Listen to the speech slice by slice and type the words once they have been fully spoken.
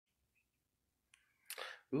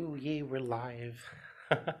Ooh, yay, we're live.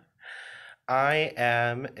 I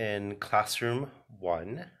am in classroom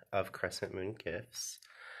one of Crescent Moon Gifts.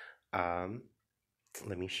 Um,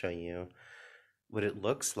 Let me show you what it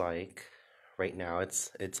looks like right now.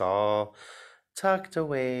 It's all tucked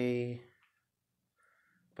away,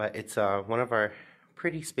 but it's one of our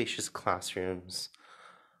pretty spacious classrooms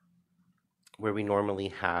where we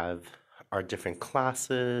normally have our different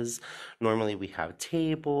classes. Normally we have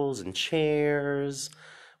tables and chairs.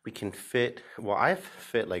 We can fit, well, I've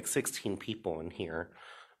fit like 16 people in here,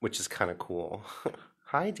 which is kind of cool.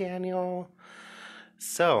 Hi, Daniel.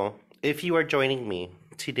 So, if you are joining me,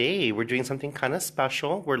 today we're doing something kind of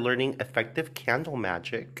special. We're learning effective candle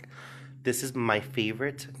magic. This is my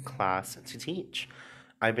favorite class to teach.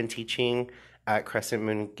 I've been teaching at Crescent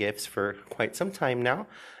Moon Gifts for quite some time now,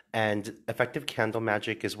 and effective candle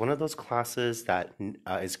magic is one of those classes that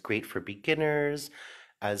is great for beginners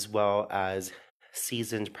as well as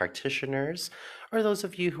seasoned practitioners, or those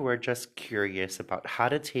of you who are just curious about how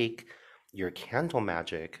to take your candle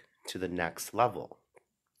magic to the next level.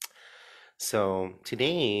 So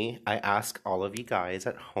today I ask all of you guys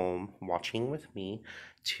at home watching with me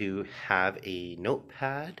to have a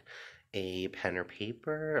notepad, a pen or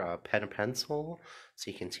paper, a pen and pencil,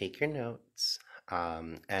 so you can take your notes.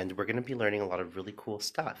 And we're going to be learning a lot of really cool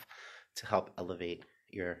stuff to help elevate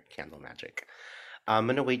your candle magic. I'm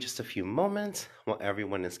going to wait just a few moments while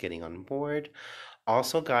everyone is getting on board.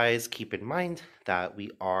 Also, guys, keep in mind that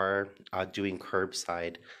we are doing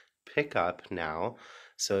curbside pickup now.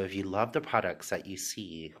 So if you love the products that you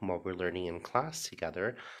see while we're learning in class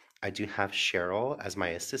together, I do have Cheryl as my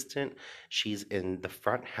assistant. She's in the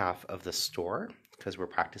front half of the store because we're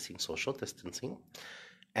practicing social distancing,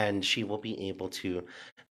 and she will be able to.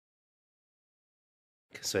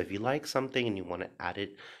 So if you like something and you want to add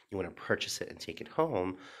it, you want to purchase it and take it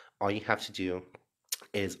home, all you have to do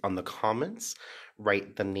is on the comments,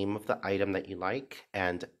 write the name of the item that you like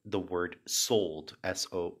and the word sold,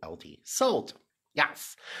 S-O-L-D, sold.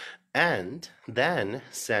 Yes. And then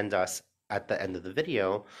send us at the end of the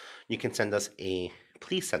video, you can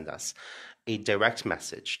please send us a direct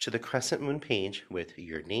message to the Crescent Moon page with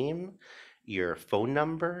your name, your phone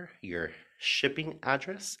number, your shipping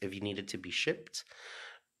address if you need it to be shipped,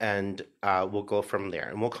 and we'll go from there.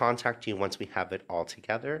 And we'll contact you once we have it all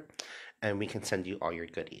together, and we can send you all your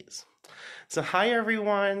goodies. So hi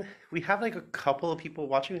everyone. We have like a couple of people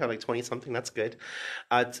watching. We have like 20 something. That's good.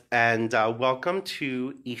 And welcome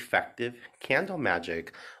to Effective Candle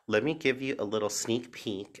Magic. Let me give you a little sneak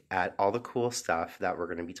peek at all the cool stuff that we're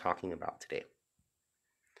going to be talking about today.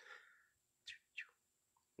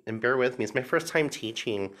 And bear with me. It's my first time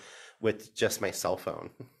teaching with just my cell phone.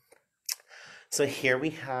 So here we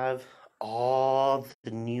have all the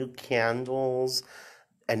new candles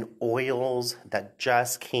and oils that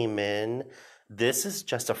just came in. This is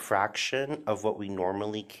just a fraction of what we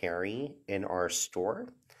normally carry in our store.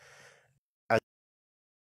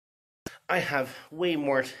 I have way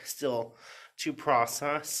more still to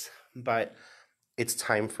process, but it's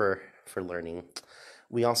time for learning.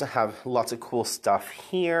 We also have lots of cool stuff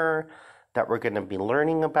here that we're going to be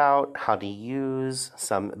learning about, how to use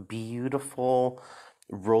some beautiful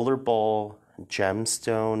rollerball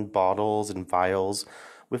gemstone bottles and vials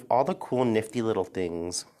with all the cool nifty little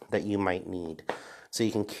things that you might need so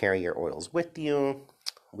you can carry your oils with you.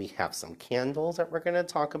 We have some candles that we're going to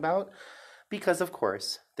talk about because, of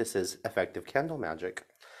course, this is effective candle magic.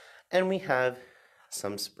 And we have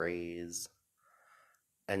some sprays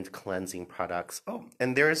and cleansing products. Oh,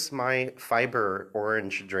 and there's my fiber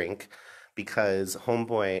orange drink because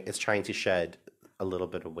homeboy is trying to shed a little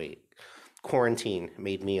bit of weight. Quarantine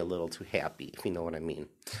made me a little too happy, if you know what I mean.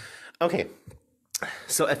 Okay,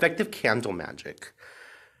 so effective candle magic.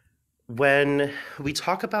 When we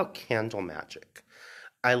talk about candle magic,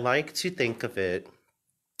 I like to think of it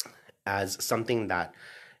as something that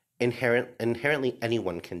inherently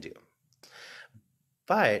anyone can do.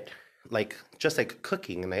 But like just like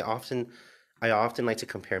cooking, and I often like to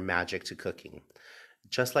compare magic to cooking.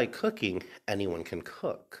 Just like cooking, anyone can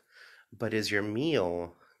cook. But is your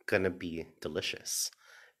meal gonna be delicious?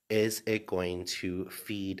 Is it going to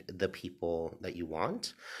feed the people that you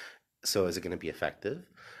want? So is it going to be effective?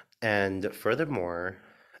 And furthermore,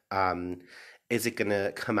 um, is it going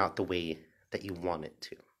to come out the way that you want it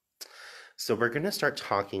to? So we're going to start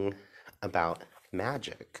talking about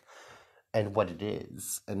magic and what it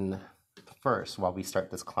is. And first, while we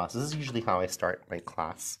start this class, this is usually how I start my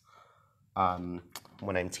class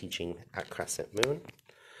when I'm teaching at Crescent Moon.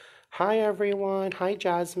 Hi, everyone. Hi,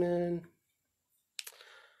 Jasmine.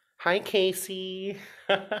 Hi, Casey.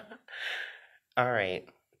 All right.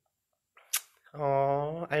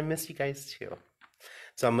 Oh, I miss you guys too.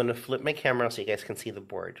 So I'm going to flip my camera so you guys can see the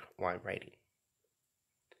board while I'm writing.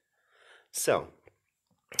 So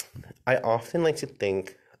I often like to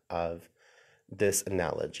think of this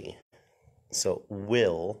analogy. So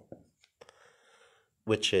will,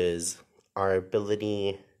 which is our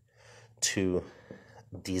ability to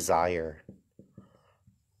desire,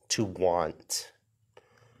 to want,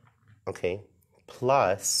 okay,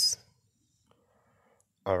 plus,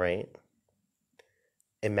 all right,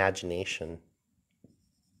 imagination.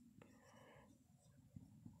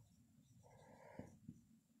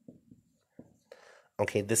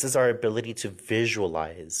 Okay, this is our ability to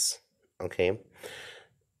visualize, okay?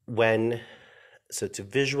 So to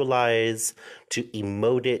visualize, to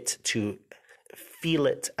emote it, to feel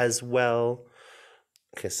it as well.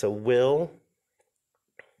 Okay, so will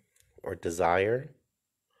or desire,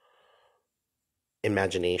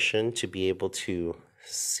 imagination, to be able to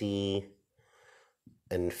see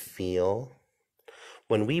and feel.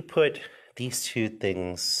 When we put these two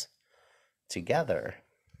things together,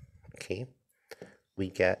 okay, we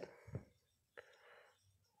get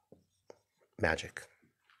magic.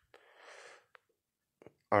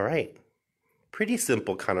 All right, pretty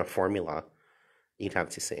simple kind of formula, you'd have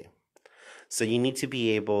to say. So you need to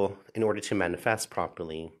be able, in order to manifest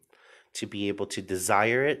properly, to be able to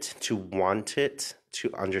desire it, to want it,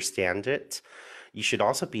 to understand it. You should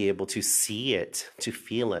also be able to see it, to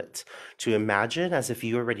feel it, to imagine as if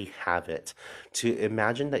you already have it, to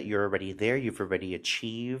imagine that you're already there, you've already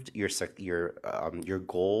achieved your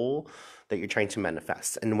goal that you're trying to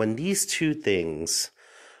manifest. And when these two things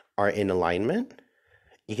are in alignment,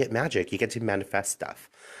 you get magic, you get to manifest stuff,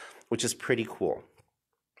 which is pretty cool.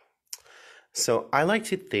 So I like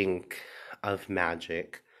to think of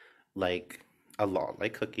magic like a law,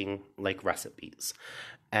 like cooking, like recipes.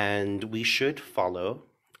 And we should follow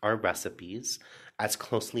our recipes as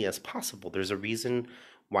closely as possible. There's a reason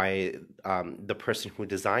why the person who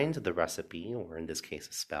designed the recipe, or in this case,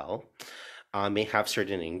 a spell, may have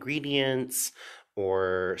certain ingredients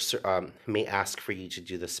or may ask for you to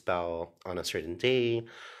do the spell on a certain day.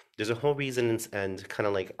 There's a whole reason and kind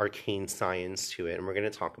of like arcane science to it, and we're going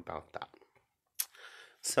to talk about that.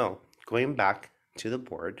 So, going back to the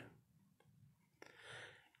board,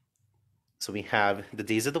 so we have the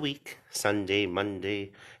days of the week: Sunday,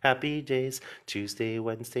 Monday, happy days, Tuesday,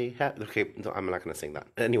 Wednesday, okay, no, I'm not going to sing that.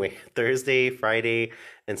 Anyway, Thursday, Friday,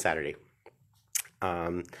 and Saturday.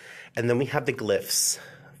 And then we have the glyphs.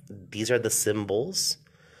 These are the symbols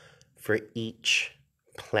for each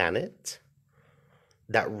planet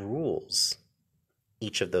that rules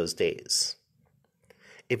each of those days.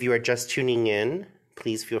 If you are just tuning in,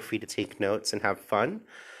 please feel free to take notes and have fun.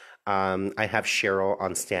 I have Cheryl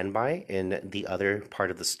on standby in the other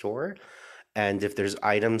part of the store. And if there's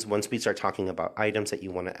items, once we start talking about items that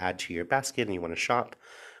you want to add to your basket and you want to shop,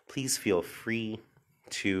 please feel free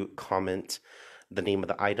to comment the name of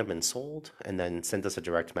the item and sold, and then send us a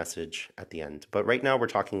direct message at the end. But right now we're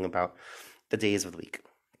talking about the days of the week.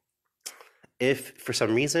 If for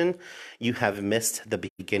some reason you have missed the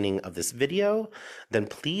beginning of this video, then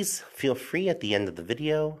please feel free at the end of the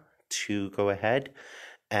video to go ahead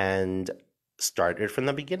and start it from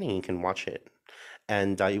the beginning. You can watch it.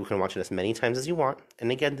 And you can watch it as many times as you want.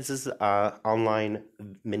 And again, this is an online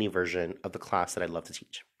mini version of the class that I love to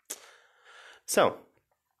teach. So,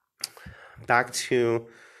 back to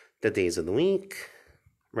the days of the week,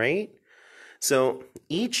 right? So,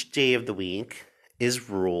 each day of the week is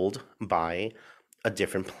ruled by a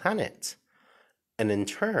different planet. And in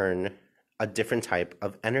turn, a different type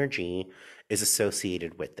of energy is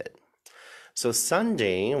associated with it. So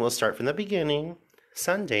Sunday, we'll start from the beginning.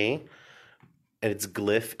 Sunday, and its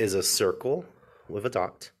glyph is a circle with a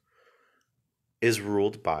dot, is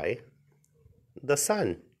ruled by the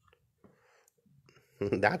sun.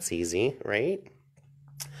 That's easy, right?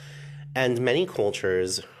 And many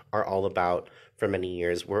cultures are all about, for many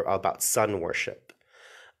years, we're all about sun worship.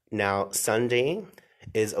 Now, Sunday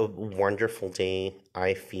is a wonderful day,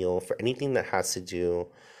 I feel, for anything that has to do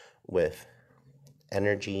with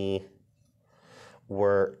energy,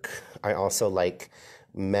 work. I also like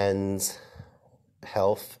men's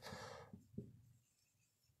health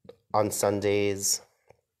on Sundays.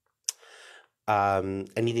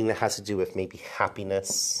 Anything that has to do with maybe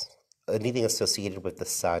happiness, anything associated with the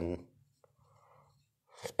sun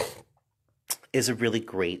is a really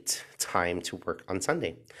great time to work on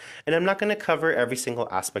Sunday. And I'm not going to cover every single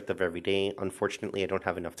aspect of every day. Unfortunately, I don't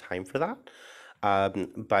have enough time for that.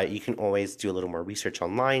 But you can always do a little more research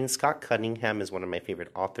online. Scott Cunningham is one of my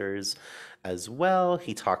favorite authors as well.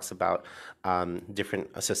 He talks about different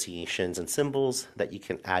associations and symbols that you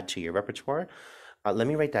can add to your repertoire. Let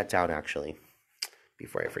me write that down actually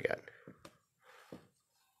before I forget.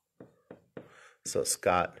 So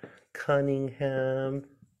Scott Cunningham,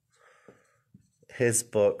 his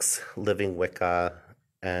books, Living Wicca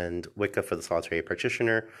and Wicca for the Solitary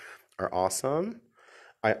Practitioner, are awesome.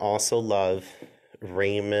 I also love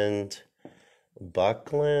Raymond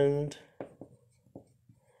Buckland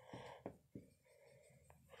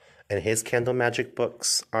and his candle magic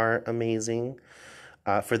books are amazing.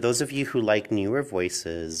 For those of you who like newer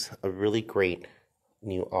voices, a really great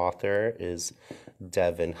new author is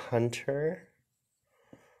Devin Hunter.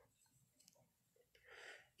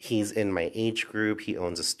 He's in my age group. He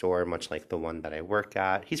owns a store much like the one that I work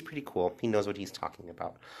at. He's pretty cool. He knows what he's talking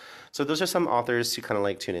about. So those are some authors to kind of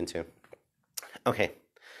like tune into. Okay,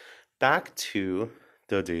 back to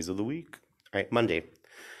the days of the week. All right, Monday.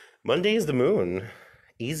 Monday is the moon.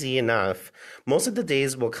 Easy enough. Most of the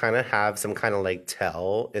days will kind of have some kind of like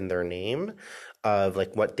tell in their name of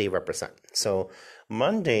like what they represent. So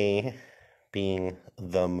Monday being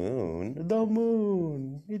the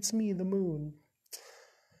moon, it's me, the moon.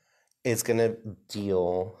 It's going to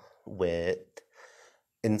deal with,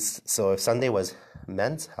 so if Sunday was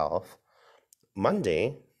men's health,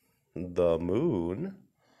 Monday, the moon,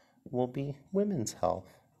 will be women's health.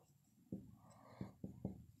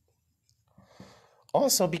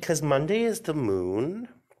 Also, because Monday is the moon,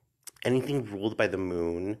 anything ruled by the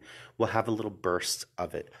moon will have a little burst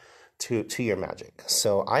of it to your magic.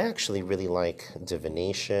 So I actually really like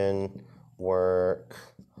divination work,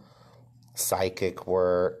 psychic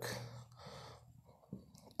work.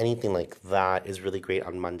 Anything like that is really great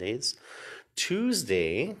on Mondays.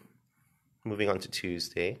 Tuesday, moving on to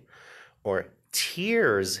Tuesday, or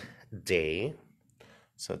Tears Day.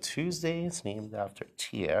 So Tuesday is named after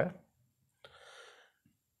Tyr,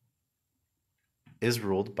 is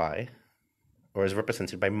ruled by, or is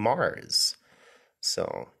represented by Mars.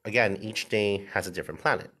 So again, each day has a different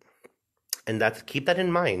planet. And keep that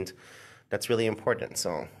in mind. That's really important.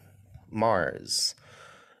 So Mars.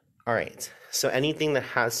 All right, so anything that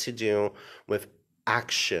has to do with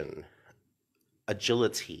action,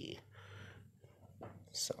 agility.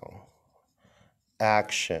 So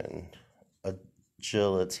action,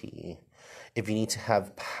 agility. If you need to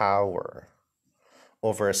have power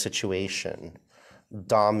over a situation,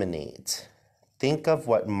 dominate. Think of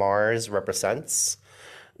what Mars represents.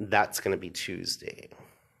 That's going to be Tuesday.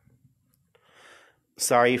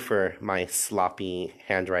 Sorry for my sloppy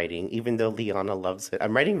handwriting, even though Liana loves it.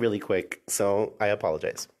 I'm writing really quick, so I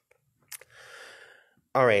apologize.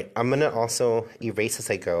 All right, I'm going to also erase as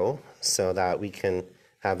I go so that we can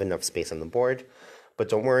have enough space on the board. But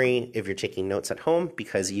don't worry if you're taking notes at home,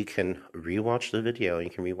 because you can rewatch the video. You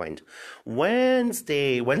can rewind.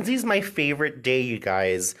 Wednesday. Wednesday's my favorite day, you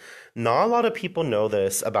guys. Not a lot of people know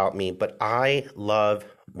this about me, but I love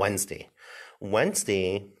Wednesday.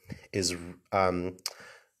 Wednesday is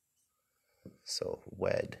so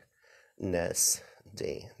Wednesday.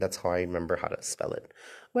 That's how I remember how to spell it.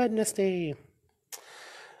 Wednesday.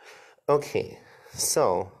 Okay,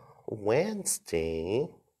 so Wednesday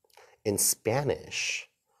in Spanish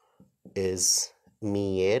is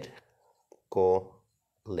miércoles.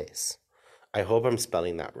 I hope I'm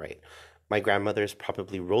spelling that right. My grandmother's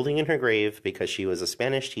probably rolling in her grave because she was a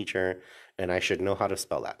Spanish teacher and I should know how to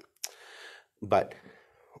spell that. But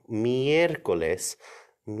miércoles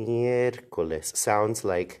sounds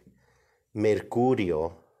like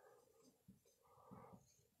Mercurio.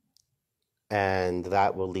 And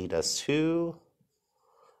that will lead us to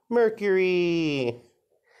Mercury.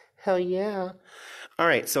 Hell yeah. All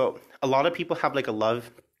right, so a lot of people have like a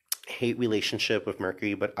love-hate relationship with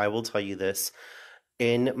Mercury, but I will tell you this.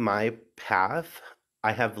 In my path,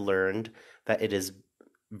 I have learned that it is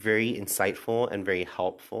very insightful and very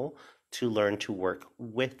helpful to learn to work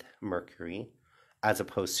with Mercury as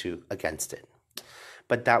opposed to against it.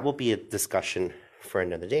 But that will be a discussion for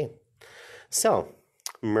another day. So,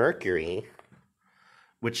 Mercury,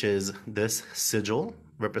 which is this sigil,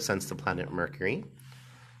 represents the planet Mercury.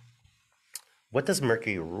 What does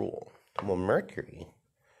Mercury rule? Well, Mercury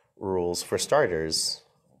rules, for starters,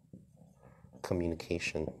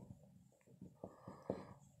 communication.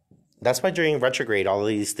 That's why during retrograde, all of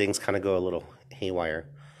these things kind of go a little haywire.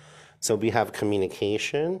 So we have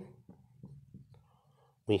communication,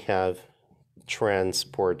 we have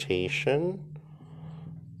transportation,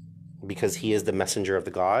 because he is the messenger of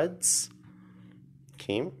the gods.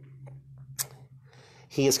 Okay.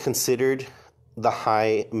 He is considered the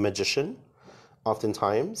high magician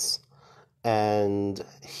oftentimes, and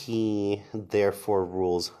he therefore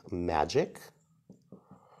rules magic.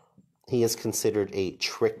 He is considered a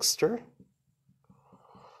trickster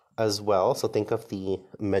as well. So think of the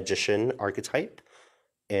magician archetype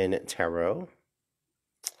in tarot.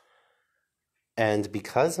 And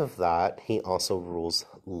because of that, he also rules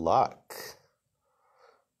luck,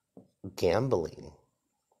 gambling,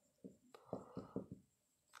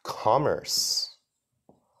 commerce,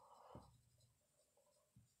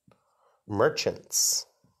 merchants,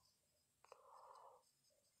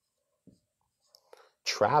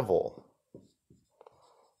 travel.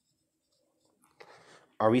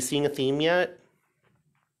 Are we seeing a theme yet?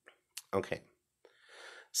 Okay.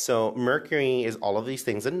 So Mercury is all of these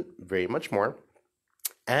things and very much more.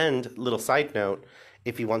 And little side note,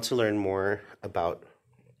 if you want to learn more about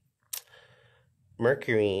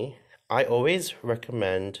Mercury, I always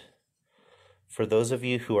recommend, for those of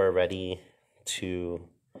you who are ready to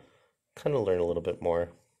kind of learn a little bit more,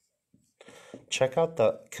 check out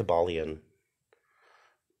the Kybalion.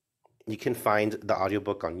 You can find the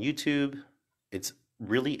audiobook on YouTube. It's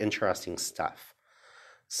really interesting stuff.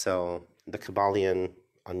 So the Kybalion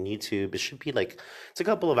on YouTube, it should be like, it's a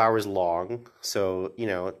couple of hours long. So,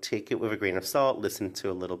 take it with a grain of salt, listen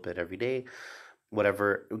to a little bit every day,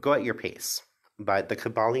 whatever, go at your pace. But the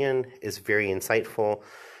Kybalion is very insightful.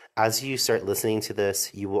 As you start listening to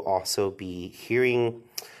this, you will also be hearing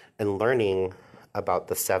and learning about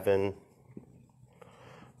the 7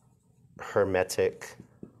 hermetic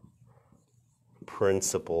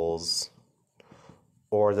principles,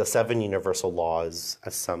 or the 7 universal laws,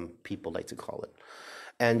 as some people like to call it.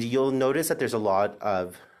 And you'll notice that there's a lot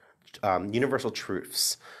of universal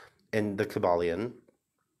truths in the Kybalion,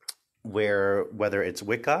 where whether it's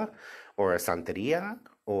Wicca or Santeria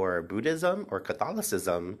or Buddhism or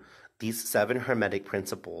Catholicism, these 7 hermetic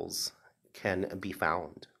principles can be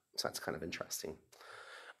found. So that's kind of interesting.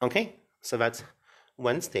 Okay, so that's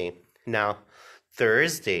Wednesday. Now,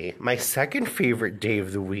 Thursday, my second favorite day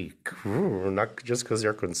of the week. Ooh, not just because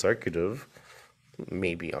they're consecutive.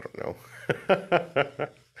 Maybe, I don't know.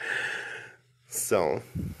 So,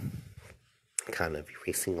 kind of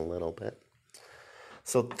erasing a little bit.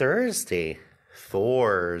 So Thursday.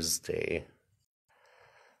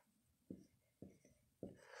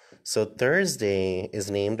 So Thursday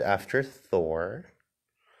is named after Thor.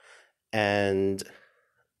 And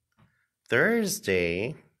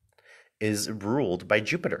Thursday is ruled by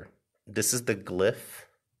Jupiter. This is the glyph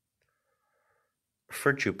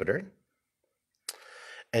for Jupiter.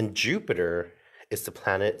 And Jupiter is the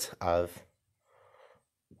planet of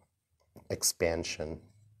expansion,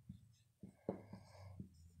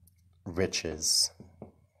 riches,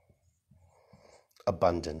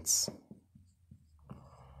 abundance,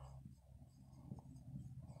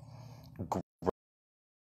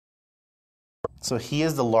 so he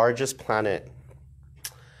is the largest planet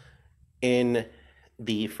in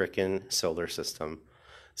the frickin' solar system.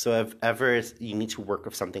 So if ever you need to work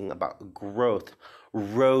with something about growth,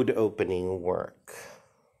 road opening work,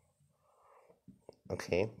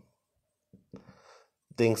 okay,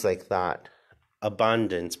 things like that,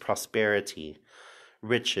 abundance, prosperity,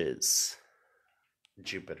 riches,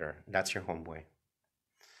 Jupiter, that's your homeboy.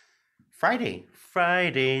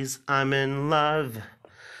 Fridays, I'm in love.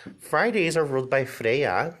 Fridays are ruled by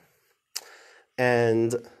Freya,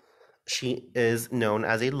 and she is known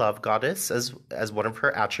as a love goddess as one of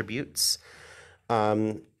her attributes.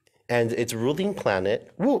 And its ruling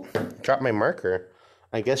planet, whoa, dropped my marker.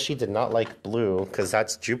 I guess she did not like blue because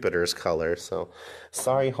that's Jupiter's color. So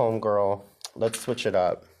sorry, homegirl. Let's switch it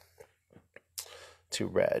up to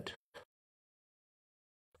red.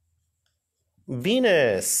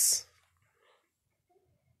 Venus.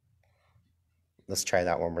 Let's try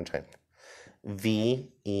that one more time. Venus.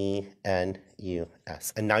 And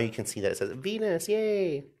now you can see that it says Venus.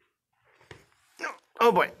 Yay.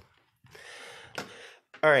 Oh boy.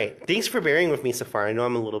 All right. Thanks for bearing with me so far. I know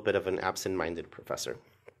I'm a little bit of an absent-minded professor.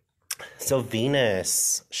 So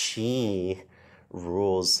Venus, she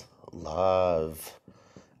rules love.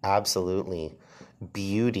 Absolutely.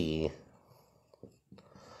 Beauty.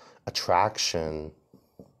 Attraction.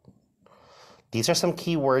 These are some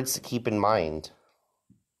key words to keep in mind.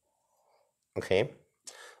 Okay?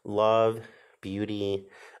 Love, beauty,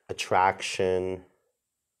 attraction,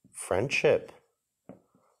 friendship.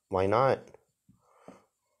 Why not?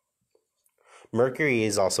 Mercury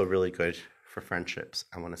is also really good for friendships,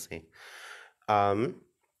 I want to say. And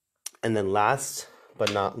then last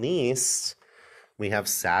but not least, we have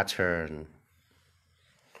Saturn.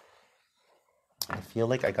 I feel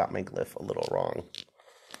like I got my glyph a little wrong.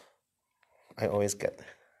 I always get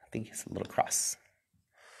think he's a little cross.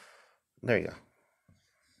 There you go.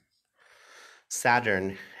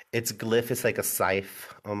 Saturn, its glyph is like a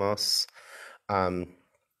scythe almost. Um,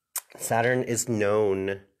 Saturn is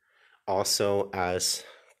known also as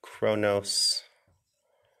Chronos.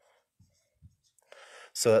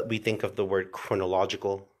 So that we think of the word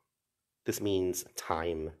chronological. This means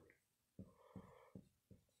time.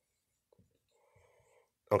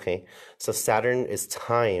 Okay, so Saturn is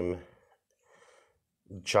time,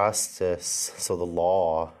 justice, so the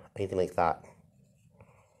law, anything like that.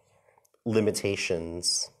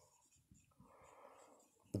 Limitations.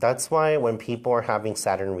 That's why when people are having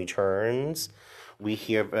Saturn returns, we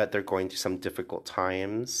hear that they're going through some difficult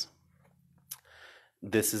times.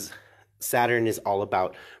 Saturn is all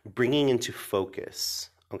about bringing into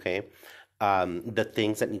focus, okay, the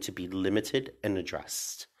things that need to be limited and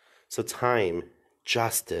addressed. So time,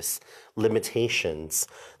 justice, limitations.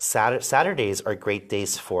 Saturdays are great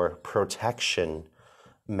days for protection,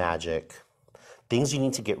 magic, things you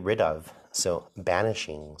need to get rid of. So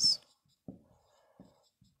banishings.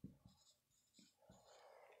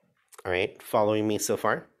 All right, following me so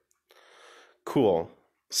far? Cool.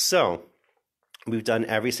 So we've done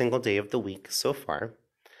every single day of the week so far.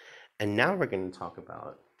 And now we're going to talk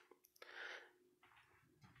about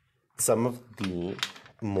some of the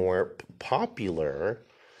more popular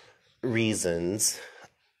reasons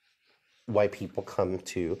why people come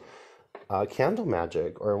to candle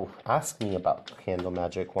magic or ask me about candle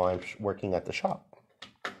magic while I'm working at the shop.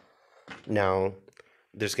 Now,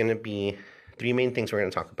 there's going to be 3 main things we're going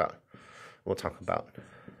to talk about. We'll talk about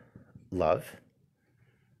love,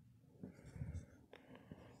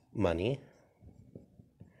 money,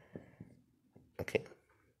 okay,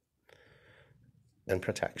 and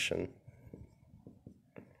protection.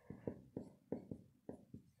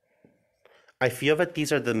 I feel that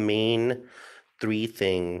these are the main 3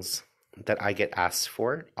 things that I get asked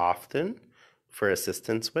for often for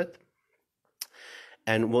assistance with.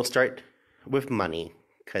 And we'll start with money,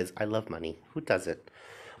 because I love money. Who doesn't?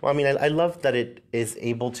 Well, I mean, I love that it is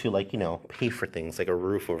able to, like, pay for things like a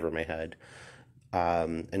roof over my head,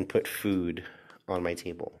 and put food on my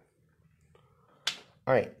table.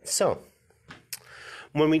 All right, so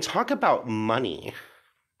when we talk about money,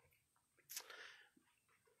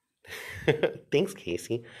 thanks,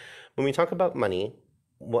 Casey. When we talk about money,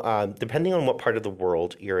 depending on what part of the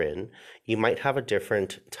world you're in, you might have a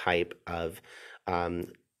different type of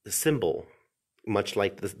symbol, much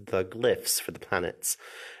like the glyphs for the planets.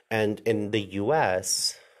 And in the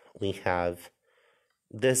US, we have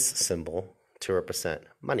this symbol to represent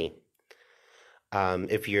money.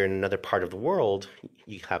 If you're in another part of the world,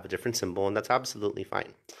 you have a different symbol, and that's absolutely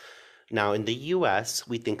fine. Now, in the US,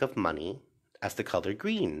 we think of money as the color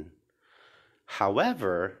green.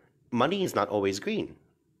 However, money is not always green.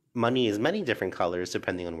 Money is many different colors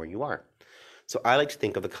depending on where you are. So I like to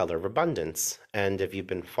think of the color of abundance. And if you've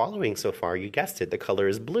been following so far, you guessed it, the color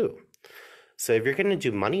is blue. So if you're going to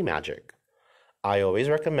do money magic, I always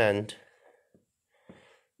recommend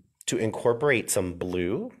to incorporate some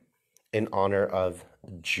blue in honor of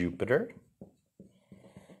Jupiter.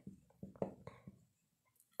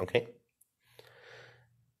 Okay.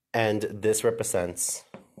 And this represents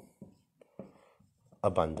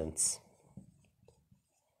abundance.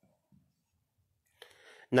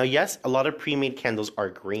 Now, yes, a lot of pre-made candles are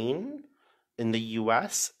green in the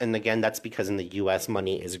US, and again, that's because in the US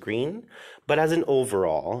money is green, but as an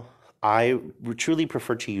overall, I truly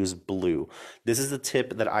prefer to use blue. This is a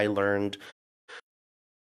tip that I learned.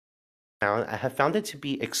 Now, I have found it to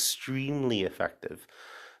be extremely effective.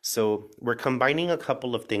 So we're combining a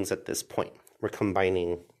couple of things at this point. We're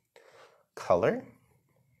combining color.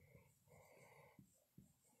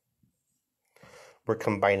 We're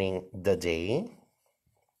combining the day.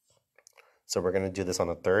 So we're going to do this on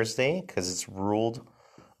a Thursday because it's ruled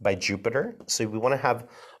by Jupiter. So we want to have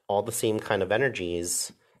all the same kind of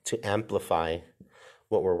energies to amplify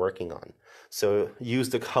what we're working on. So use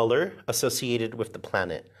the color associated with the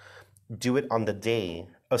planet. Do it on the day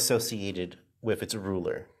associated with its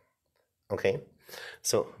ruler. Okay?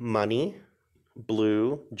 So money,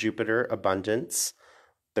 blue, Jupiter, abundance,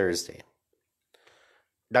 Thursday.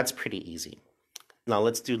 That's pretty easy. Now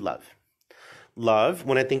let's do love. Love,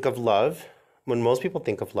 when I think of love, when most people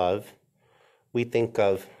think of love, we think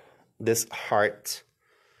of this heart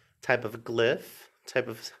type of glyph, type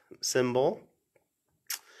of symbol.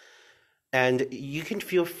 And you can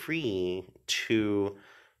feel free to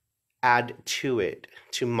add to it,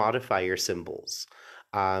 to modify your symbols.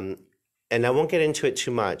 And I won't get into it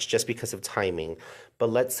too much just because of timing,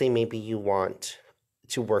 but let's say maybe you want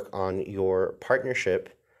to work on your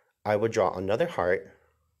partnership. I would draw another heart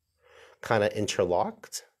kind of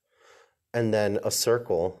interlocked, and then a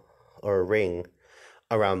circle or a ring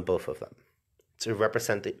around both of them to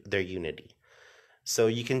represent their unity. So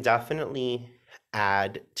you can definitely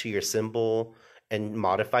add to your symbol and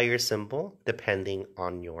modify your symbol depending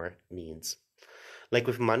on your needs. Like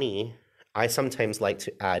with money, I sometimes like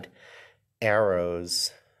to add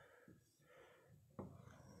arrows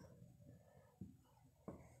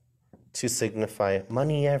to signify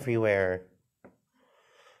money everywhere.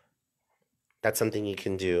 That's something you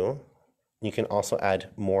can do. You can also add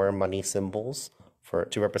more money symbols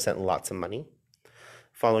to represent lots of money.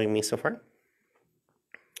 Following me so far?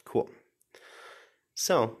 Cool.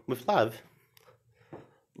 So with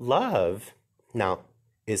love now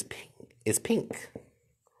is pink.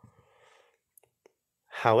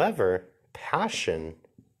 However, passion,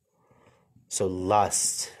 so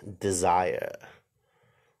lust, desire,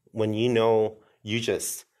 when you know you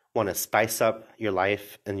just want to spice up your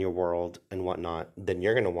life and your world and whatnot, then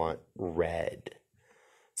you're going to want red.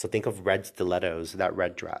 So think of red stilettos, that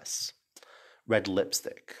red dress, red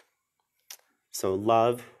lipstick. So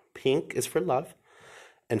love, pink is for love,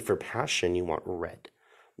 and for passion, you want red.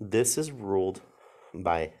 This is ruled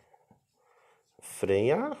by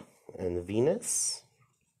Freya and Venus,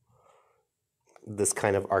 this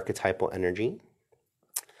kind of archetypal energy.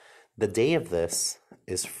 The day of this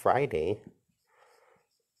is Friday,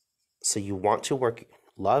 so you want to work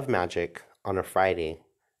love magic on a Friday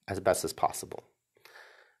as best as possible.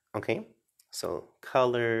 Okay, so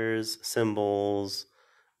colors, symbols,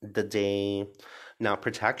 the day. Now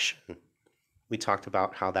protection, we talked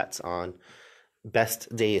about how that's on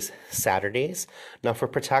best days, Saturdays. Now for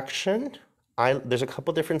protection, there's a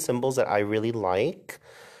couple different symbols that I really like.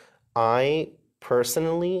 I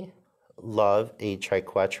personally love a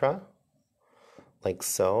triquetra, like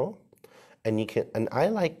so. And I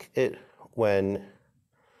like it when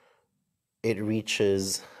it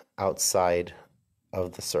reaches outside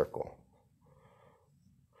of the circle.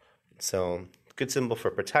 So good symbol for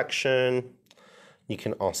protection. You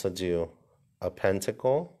can also do a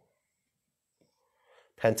pentacle.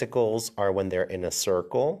 Pentacles are when they're in a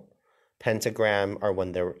circle. Pentagram are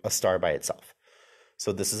when they're a star by itself.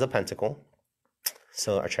 So this is a pentacle.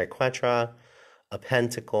 So a triquetra, a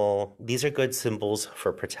pentacle. These are good symbols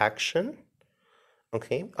for protection.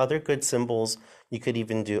 Okay, other good symbols, you could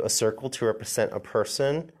even do a circle to represent a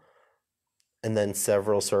person, and then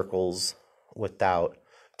several circles without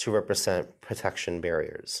to represent protection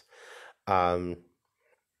barriers. That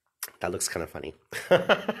looks kind of funny.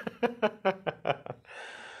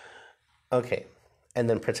 Okay, and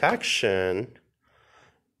then protection,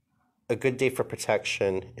 a good day for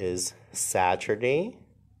protection is Saturday.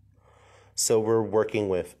 So we're working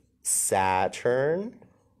with Saturn.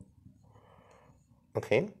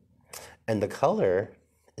 Okay, and the color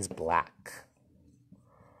is black.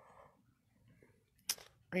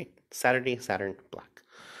 Right, Saturday, Saturn, black.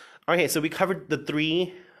 Okay, so we covered the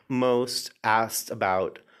three most asked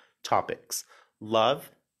about topics: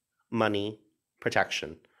 love, money,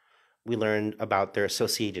 protection. We learned about their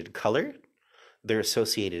associated color, their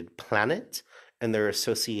associated planet, and their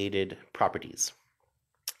associated properties.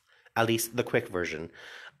 At least the quick version.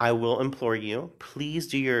 I will implore you, please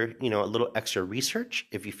do your, a little extra research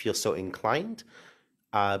if you feel so inclined,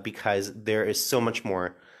 because there is so much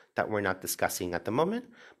more that we're not discussing at the moment,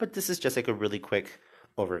 but this is just like a really quick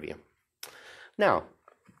overview. Now,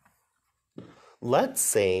 let's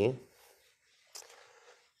say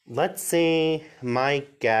my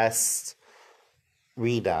guest,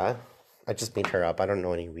 Rita, I just made her up. I don't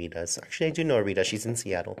know any Ritas. Actually, I do know Rita. She's in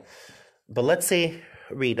Seattle. But let's say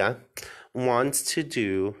Rita wants to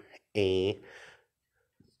do a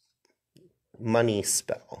money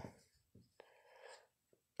spell.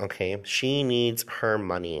 Okay, she needs her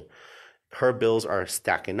money. Her bills are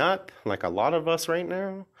stacking up like a lot of us right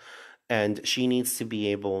now, and she needs to be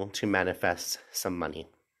able to manifest some money.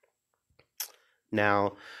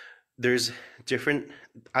 Now,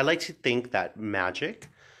 I like to think that magic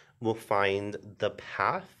will find the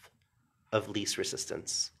path of least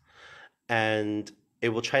resistance, and it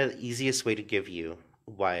will try the easiest way to give you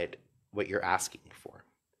what you're asking for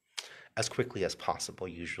as quickly as possible,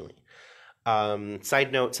 usually.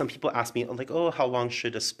 Side note, some people ask me, like, oh, how long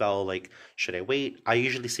should a spell, should I wait? I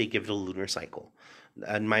usually say give it a lunar cycle.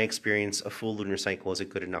 In my experience, a full lunar cycle is a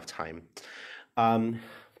good enough time.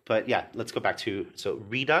 But yeah, let's go back to, so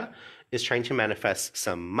Rita is trying to manifest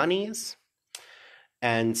some monies.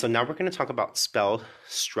 And so now we're going to talk about spell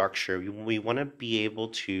structure. We want to be able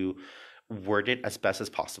to word it as best as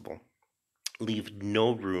possible. Leave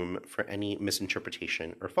no room for any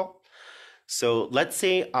misinterpretation or fault. So let's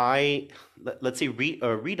say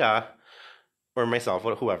Rita or myself,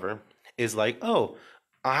 or whoever, is like, oh,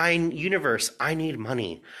 universe, I need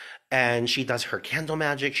money. And she does her candle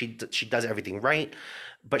magic, she does everything right,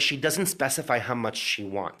 but she doesn't specify how much she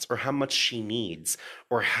wants or how much she needs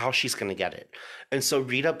or how she's going to get it. And so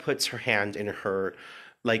Rita puts her hand in her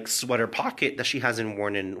like sweater pocket that she hasn't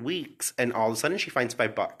worn in weeks, and all of a sudden she finds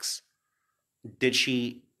 $5. Did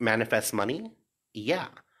she manifest money? Yeah.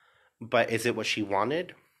 But is it what she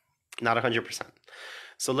wanted? Not 100%.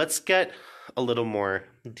 So let's get a little more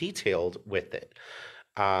detailed with it.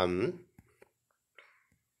 Um,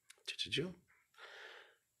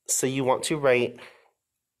 so you want to write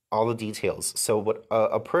all the details. So what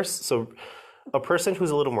a person who's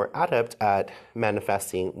a little more adept at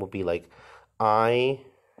manifesting will be like, I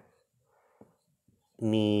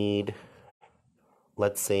need,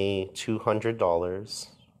 let's say, $200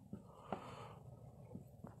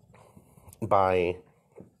 by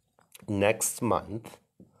next month.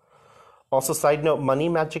 Also, side note, money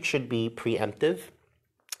magic should be preemptive,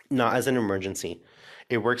 not as an emergency.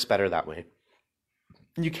 It works better that way.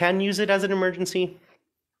 You can use it as an emergency,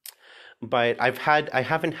 but I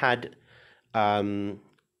haven't had um,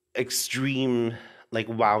 extreme like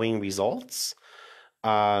wowing results.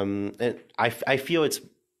 And I feel it's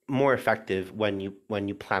more effective when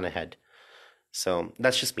you plan ahead. So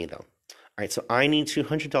that's just me though. All right, so I need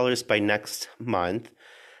 $200 by next month,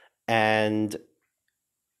 and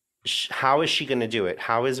how is she gonna do it?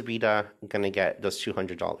 How is Rita gonna get those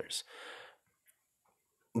 $200?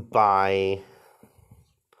 By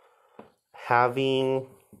having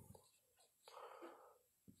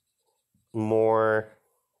more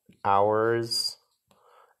hours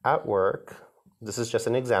at work. This is just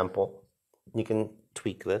an example. You can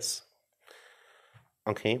tweak this.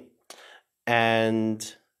 Okay.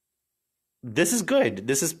 And this is good.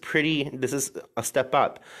 This is a step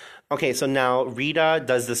up. Okay, so now Rita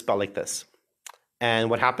does the spell like this. And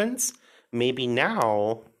what happens? Maybe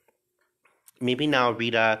now, maybe now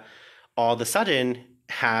Rita all of a sudden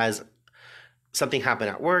has something happen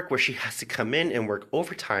at work where she has to come in and work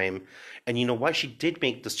overtime. And you know what? She did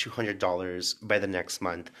make this $200 by the next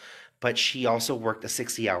month, but she also worked a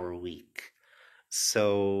 60-hour week.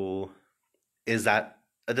 So is that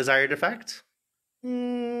a desired effect?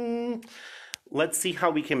 Let's see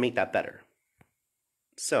how we can make that better.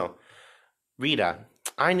 So, Rita,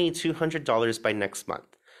 I need $200 by next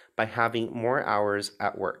month by having more hours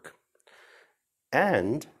at work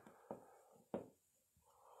and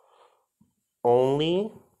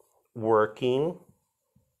only working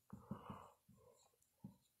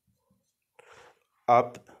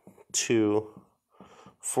up to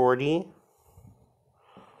 40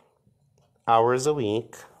 hours a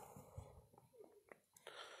week.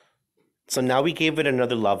 So now we gave it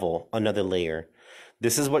another level, another layer.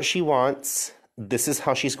 This is what she wants. This is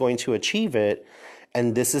how she's going to achieve it.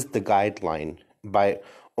 And this is the guideline. By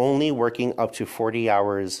only working up to 40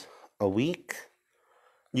 hours a week,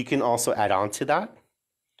 you can also add on to that.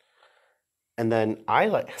 And then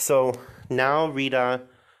so now Rita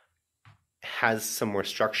has some more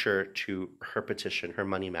structure to her petition, her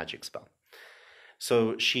money magic spell.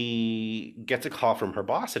 So she gets a call from her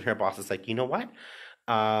boss, and her boss is like, you know what?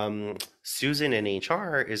 Susan in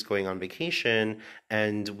HR is going on vacation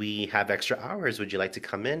and we have extra hours. Would you like to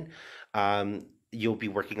come in? You'll be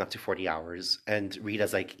working up to 40 hours. And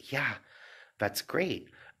Rita's like, yeah, that's great.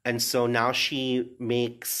 And so now she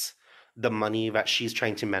makes the money that she's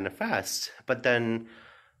trying to manifest. But then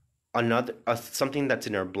something that's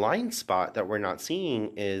in her blind spot that we're not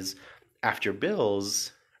seeing is after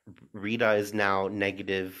bills, Rita is now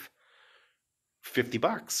negative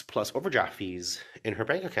 $50 plus overdraft fees in her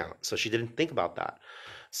bank account. So she didn't think about that.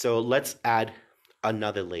 So let's add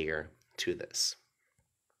another layer to this.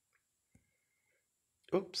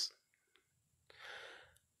 Oops.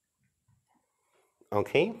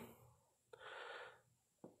 Okay.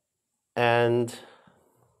 And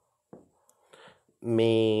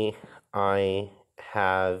may I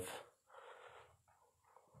have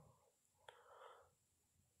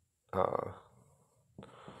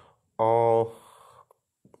all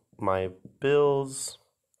my bills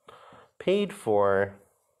paid for.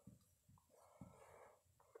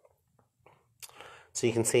 So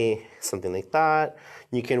you can say something like that.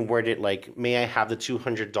 You can word it like, may I have the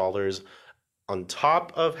 $200 on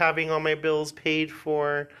top of having all my bills paid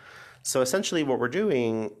for? So essentially what we're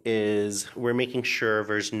doing is we're making sure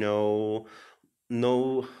there's no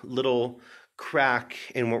little crack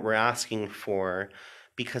in what we're asking for,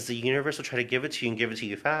 because the universe will try to give it to you and give it to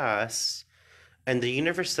you fast. And the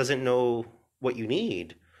universe doesn't know what you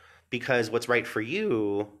need, because what's right for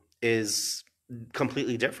you is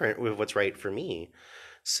completely different with what's right for me.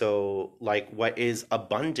 So, like, what is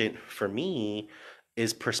abundant for me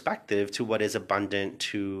is perspective to what is abundant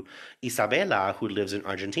to Isabela, who lives in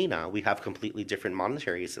Argentina. We have completely different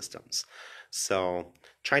monetary systems. So,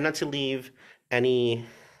 try not to leave any,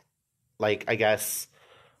 like, I guess,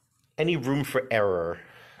 any room for error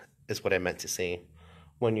is what I meant to say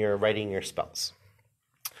when you're writing your spells.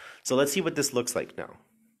 So, let's see what this looks like now.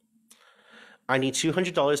 I need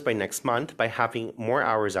 $200 by next month by having more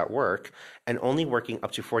hours at work and only working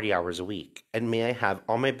up to 40 hours a week. And may I have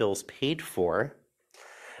all my bills paid for?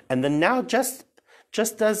 And then now just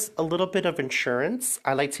as a little bit of insurance,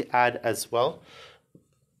 I like to add as well.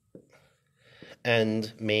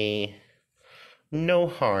 And may no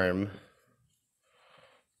harm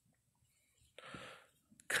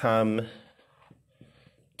come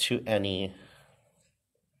to any,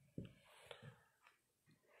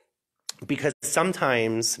 because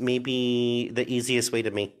sometimes maybe the easiest way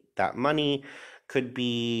to make that money could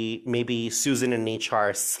be maybe Susan in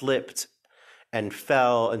HR slipped and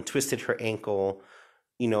fell and twisted her ankle,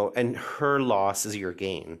 and her loss is your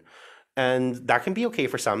gain. And that can be okay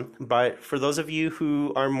for some, but for those of you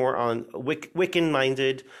who are more on Wiccan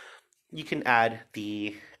minded, you can add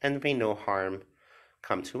the "and may no harm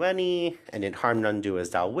come to any," and "in harm none do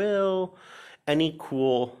as thou will," any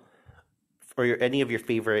cool, or any of your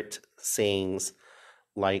favorite sayings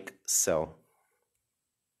like so.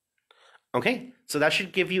 Okay, so that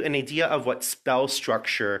should give you an idea of what spell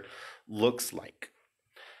structure looks like.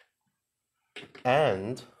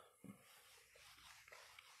 And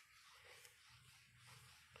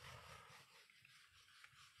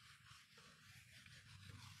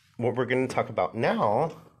what we're going to talk about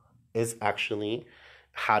now is actually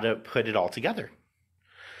how to put it all together.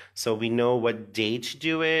 So we know what day to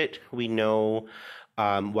do it. We know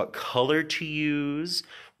what color to use.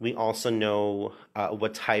 We also know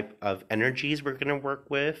what type of energies we're going to work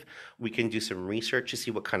with. We can do some research to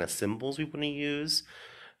see what kind of symbols we want to use.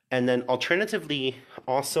 And then alternatively,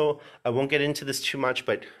 also, I won't get into this too much,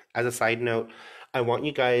 but as a side note, I want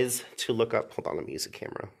you guys to look up, hold on, let me use the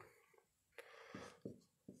camera.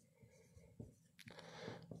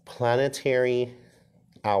 Planetary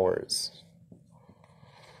hours.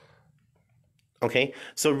 Okay,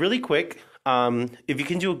 so really quick, if you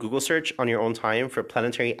can do a Google search on your own time for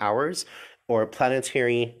planetary hours or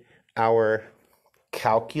planetary hour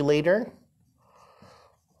calculator.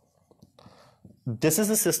 This is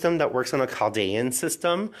a system that works on a Chaldean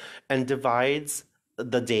system and divides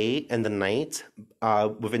the day and the night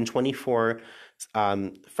within 24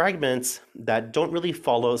 fragments that don't really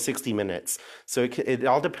follow 60 minutes. So it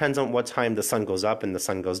all depends on what time the sun goes up and the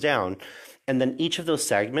sun goes down. And then each of those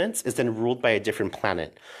segments is then ruled by a different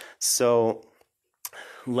planet. So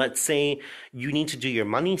let's say you need to do your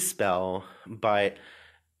money spell, but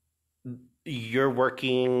you're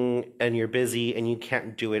working and you're busy and you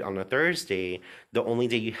can't do it on a Thursday. The only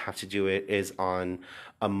day you have to do it is on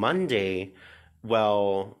a Monday.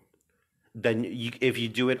 Well, then if you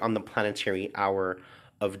do it on the planetary hour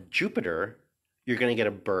of Jupiter, you're going to get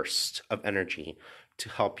a burst of energy to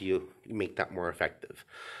help you make that more effective.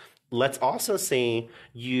 Let's also say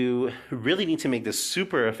you really need to make this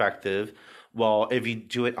super effective. Well, if you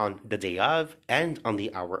do it on the day of and on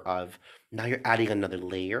the hour of, now you're adding another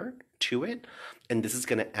layer to it, and this is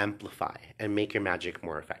going to amplify and make your magic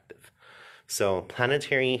more effective. So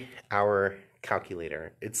planetary hour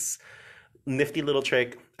calculator, it's a nifty little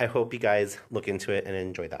trick. I hope you guys look into it and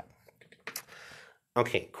enjoy that.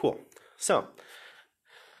 Okay, cool. So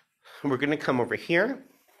we're going to come over here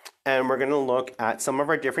and we're going to look at some of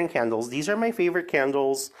our different candles. These are my favorite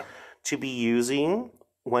candles to be using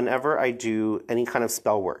whenever I do any kind of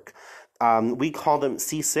spell work. We call them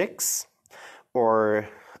C6 or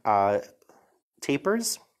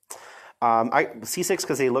tapers. C6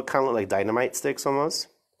 because they look kind of like dynamite sticks almost.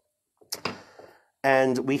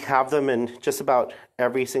 And we have them in just about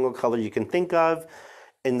every single color you can think of.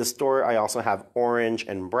 In the store, I also have orange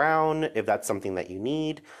and brown, if that's something that you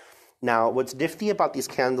need. Now, what's nifty about these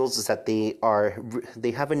candles is that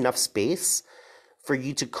they have enough space for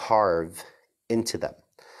you to carve into them.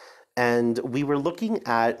 And we were looking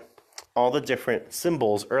at all the different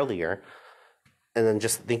symbols earlier, and then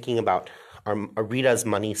just thinking about Arita's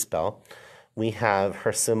money spell. We have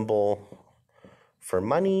her symbol for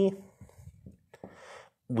money.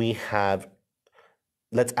 We have,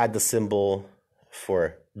 let's add the symbol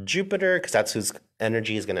for Jupiter, because that's whose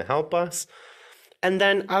energy is going to help us. And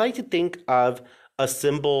then I like to think of a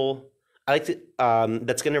symbol, that's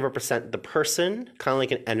going to represent the person, kind of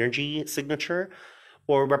like an energy signature,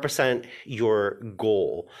 or represent your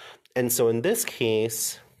goal. And so in this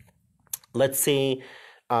case, let's say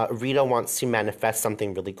Rita wants to manifest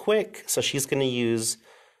something really quick, so she's going to use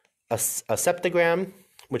a septagram,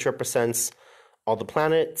 which represents all the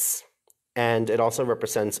planets, and it also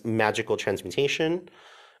represents magical transmutation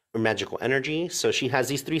or magical energy. So she has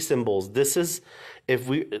these three symbols. This is, if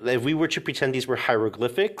we were to pretend these were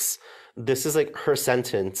hieroglyphics, this is like her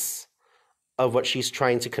sentence of what she's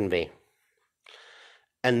trying to convey.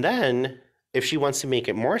 And then, if she wants to make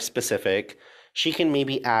it more specific, she can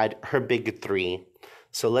maybe add her big three.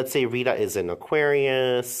 So let's say Rita is in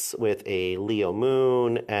Aquarius with a Leo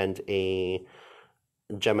moon and a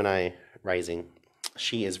Gemini rising.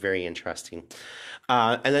 She is very interesting.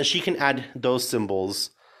 And then she can add those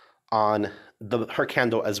symbols on her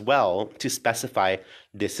candle as well to specify,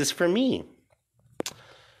 this is for me.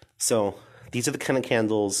 So these are the kind of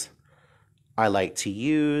candles I like to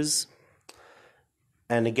use.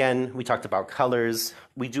 And again, we talked about colors.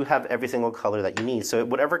 We do have every single color that you need. So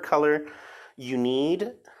whatever color you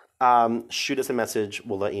need, shoot us a message.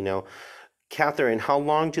 We'll let you know. Catherine, how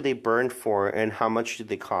long do they burn for and how much do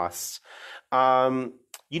they cost? I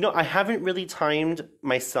haven't really timed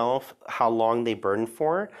myself how long they burn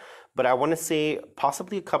for, but I want to say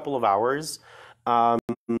possibly a couple of hours. And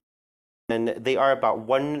they are about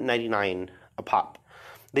 $1.99 a pop.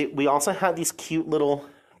 We also have these cute little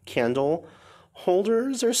candle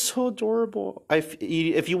holders. Are so adorable.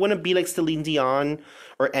 If you want to be like Celine Dion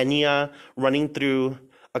or Enya running through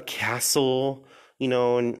a castle,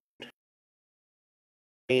 and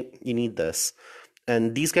you need this.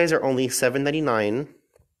 And these guys are only $7.99.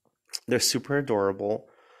 They're super adorable.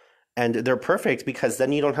 And they're perfect because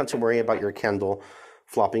then you don't have to worry about your candle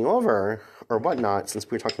flopping over or whatnot. Since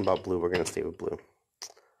we're talking about blue, we're going to stay with blue.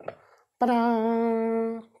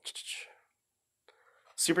 Ta-da!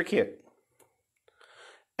 Super cute.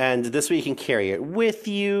 And this way you can carry it with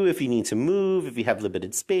you if you need to move, if you have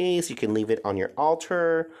limited space, you can leave it on your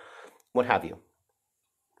altar, what have you,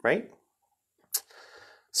 right?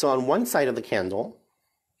 So on one side of the candle,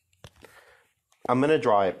 I'm going to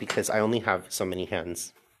draw it because I only have so many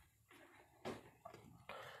hands.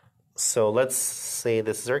 So let's say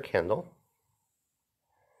this is our candle.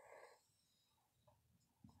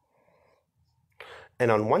 And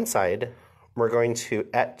on one side, we're going to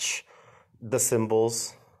etch the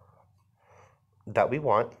symbols that we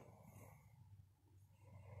want.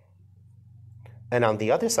 And on the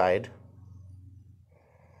other side,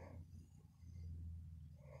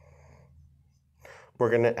 we're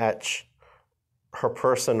going to etch her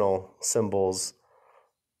personal symbols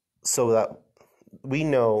so that we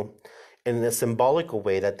know in a symbolical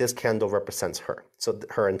way that this candle represents her. So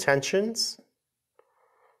her intentions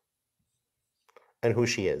and who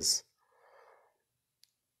she is.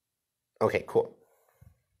 Okay, cool.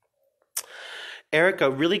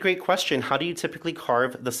 Erica, really great question. How do you typically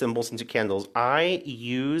carve the symbols into candles? I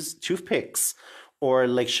use toothpicks or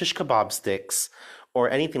like shish kebab sticks or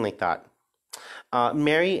anything like that.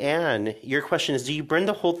 Mary Ann, your question is, do you burn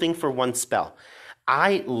the whole thing for one spell?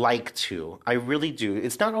 I like to. I really do.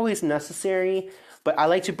 It's not always necessary, but I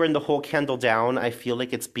like to burn the whole candle down. I feel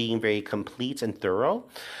like it's being very complete and thorough.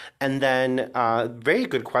 And then, very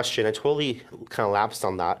good question. I totally kind of lapsed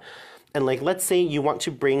on that. And like, let's say you want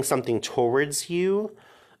to bring something towards you.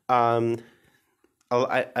 I've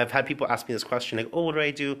had people ask me this question, like, oh, what do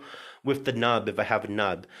I do with the nub if I have a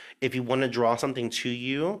nub? If you want to draw something to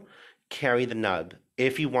you, carry the nub.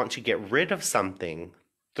 If you want to get rid of something,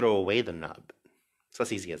 throw away the nub. So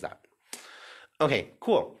it's easy as that. Okay,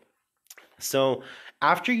 cool. So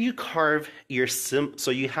after you carve your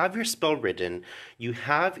so you have your spell written, you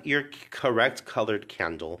have your correct colored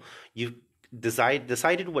candle, you've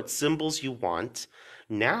decided what symbols you want.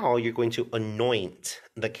 Now you're going to anoint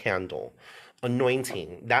the candle.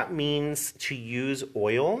 Anointing, that means to use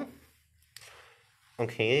oil,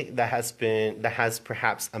 okay, that has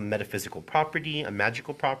perhaps a metaphysical property, a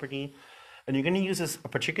magical property, and you're going to use a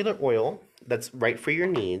particular oil that's right for your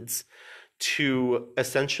needs to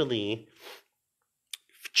essentially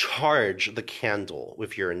charge the candle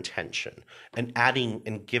with your intention and adding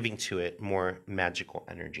and giving to it more magical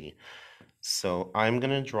energy. So I'm going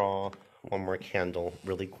to draw one more candle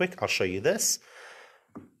really quick. I'll show you this.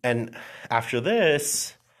 And after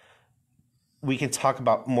this, we can talk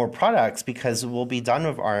about more products because we'll be done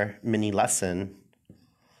with our mini lesson.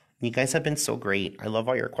 You guys have been so great. I love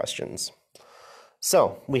all your questions.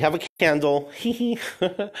 So we have a candle.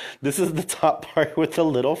 This is the top part with the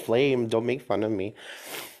little flame. Don't make fun of me.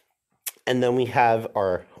 And then we have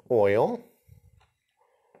our oil.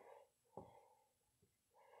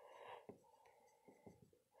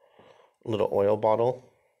 Little oil bottle.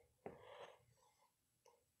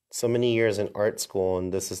 So many years in art school,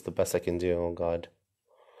 and this is the best I can do. Oh, God.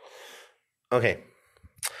 Okay.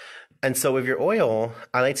 And so with your oil,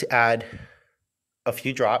 I like to add a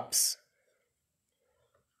few drops.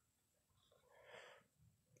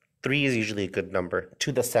 3 is usually a good number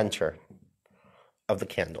to the center of the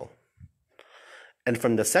candle. And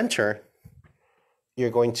from the center,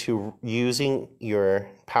 you're going to using your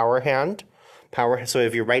power hand. So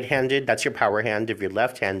if you're right-handed, that's your power hand. If you're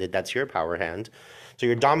left-handed, that's your power hand. So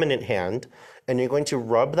your dominant hand, and you're going to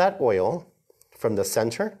rub that oil from the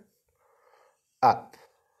center up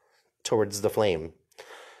towards the flame.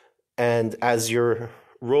 And as you're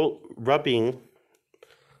rubbing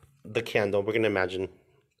the candle, we're going to imagine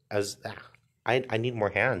as I need more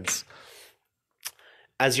hands.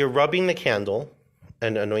 As you're rubbing the candle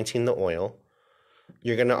and anointing the oil,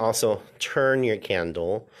 you're going to also turn your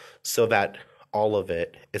candle so that all of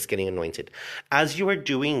it is getting anointed. As you are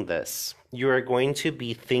doing this, you are going to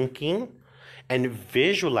be thinking and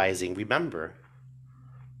visualizing. Remember,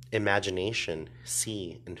 imagination,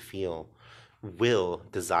 see and feel, will,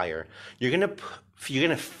 desire. You're gonna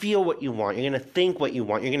feel what you want. You're gonna think what you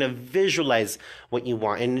want. You're gonna visualize what you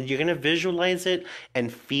want, and you're gonna visualize it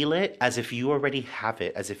and feel it as if you already have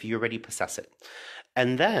it, as if you already possess it.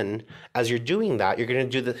 And then, as you're doing that, you're gonna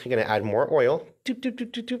do this. You're gonna add more oil. Doop, doop,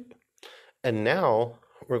 doop, doop, doop. And now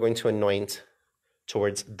we're going to anoint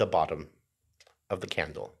towards the bottom of the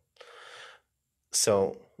candle.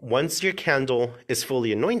 So once your candle is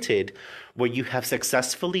fully anointed, what you have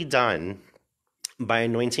successfully done by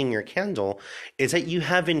anointing your candle is that you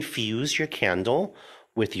have infused your candle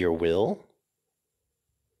with your will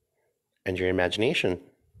and your imagination.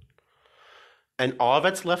 And all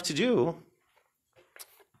that's left to do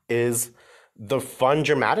is the fun,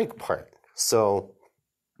 dramatic part. So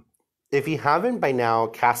if you haven't by now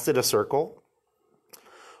casted a circle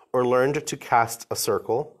or learned to cast a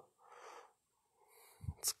circle,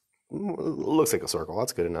 it looks like a circle,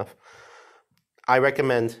 that's good enough. I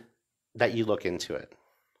recommend that you look into it.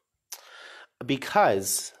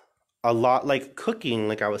 Because a lot like cooking,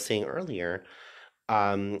 like I was saying earlier,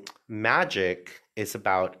 magic is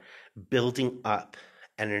about building up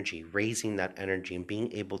energy, raising that energy, and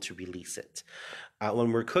being able to release it.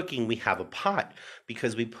 When we're cooking, we have a pot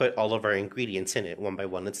because we put all of our ingredients in it one by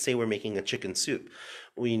one. Let's say we're making a chicken soup.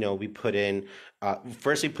 We put in,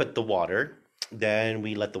 first we put the water, then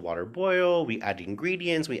we let the water boil, we add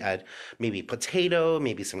ingredients, we add maybe potato,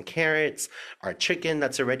 maybe some carrots, our chicken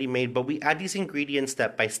that's already made, but we add these ingredients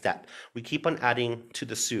step by step. We keep on adding to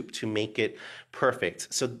the soup to make it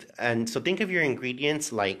perfect. So think of your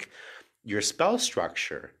ingredients like your spell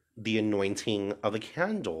structure, the anointing of a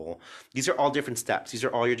candle. These are all different steps. These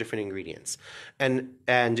are all your different ingredients.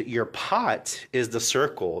 And your pot is the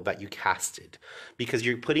circle that you casted because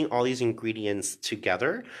you're putting all these ingredients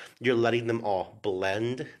together. You're letting them all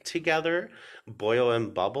blend together, boil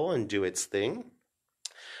and bubble and do its thing.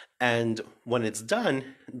 And when it's done,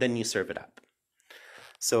 then you serve it up.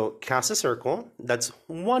 So cast a circle. That's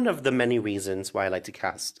one of the many reasons why I like to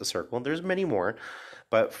cast a circle. There's many more,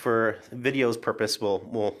 but for video's purpose,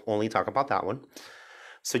 we'll only talk about that one.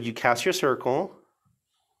 So you cast your circle,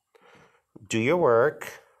 do your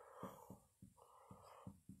work.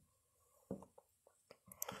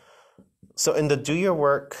 So in the do your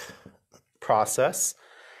work process,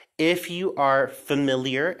 if you are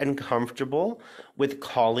familiar and comfortable with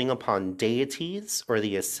calling upon deities or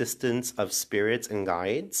the assistance of spirits and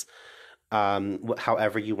guides,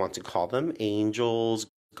 however you want to call them, angels,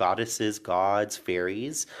 goddesses, gods,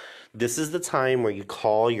 fairies, this is the time where you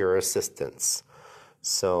call your assistants.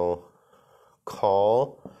 So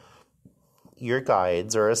call your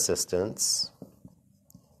guides or assistants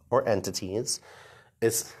or entities.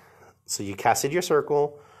 So you casted your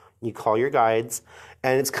circle, you call your guides,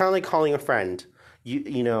 and it's kind of like calling a friend.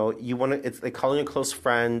 It's like calling a close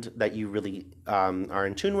friend that you really are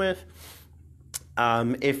in tune with.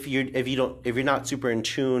 If you're not super in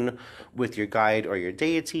tune with your guide or your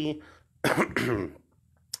deity,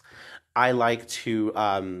 I like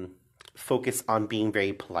to focus on being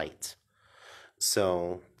very polite.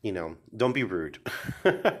 So, don't be rude.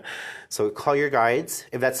 So call your guides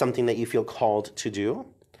if that's something that you feel called to do.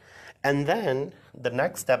 And then the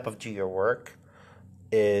next step of do your work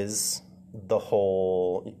is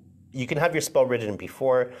you can have your spell written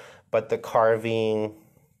before, but the carving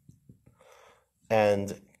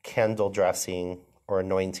and candle dressing or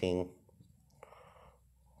anointing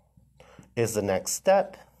is the next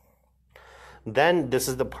step. Then this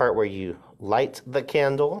is the part where you light the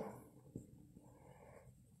candle.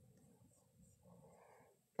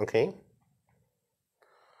 Okay?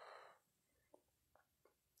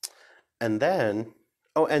 And then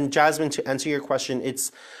Oh, and Jasmine, to answer your question,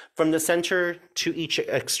 it's from the center to each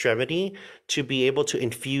extremity to be able to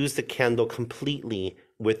infuse the candle completely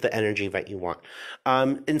with the energy that you want.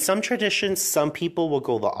 In some traditions, some people will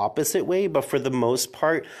go the opposite way, but for the most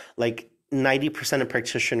part, like 90% of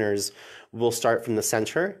practitioners will start from the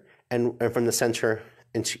center and from the center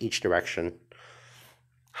into each direction.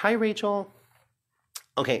 Hi, Rachel.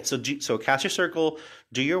 Okay, so cast your circle,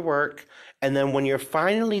 do your work, and then when you're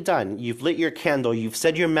finally done, you've lit your candle, you've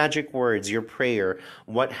said your magic words, your prayer,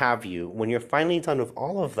 what have you. When you're finally done with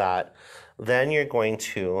all of that, then you're going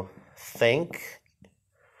to thank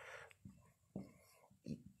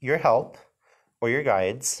your help or your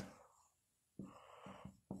guides.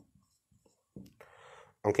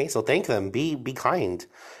 Okay, so thank them. Be kind.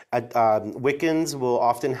 Wiccans will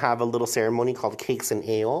often have a little ceremony called cakes and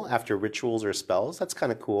ale after rituals or spells. That's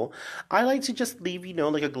kind of cool. I like to just leave,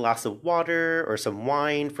 like a glass of water or some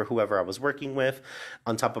wine for whoever I was working with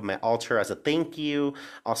on top of my altar as a thank you.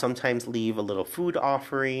 I'll sometimes leave a little food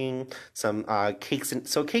offering, some cakes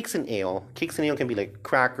and ale. Cakes and ale can be like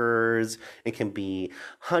crackers. It can be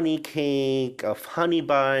honey cake, a honey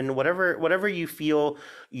bun, whatever you feel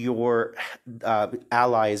your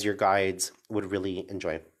allies, your guides would really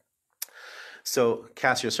enjoy. So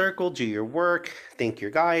cast your circle, do your work, thank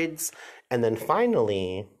your guides, and then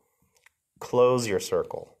finally close your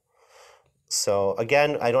circle. So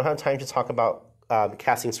again, I don't have time to talk about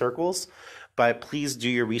casting circles, but please do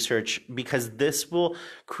your research because this will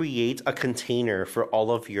create a container for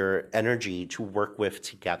all of your energy to work with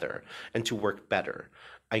together and to work better.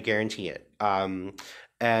 I guarantee it.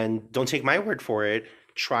 And don't take my word for it.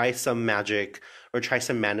 Try some magic or try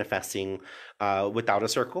some manifesting without a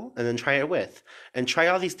circle and then try it with. And try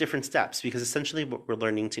all these different steps because essentially what we're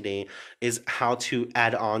learning today is how to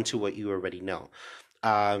add on to what you already know.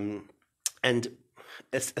 And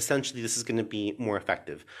essentially this is going to be more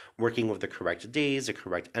effective, working with the correct days, the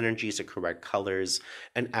correct energies, the correct colors,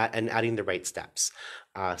 and adding the right steps.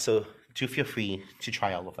 So do feel free to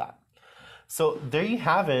try all of that. So there you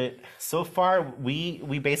have it. So far,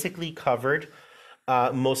 we basically covered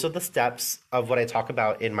most of the steps of what I talk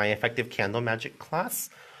about in my effective candle magic class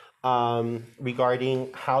regarding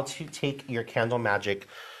how to take your candle magic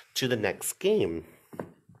to the next game.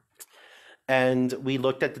 And we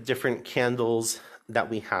looked at the different candles that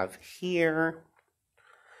we have here.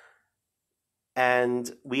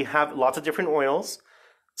 And we have lots of different oils.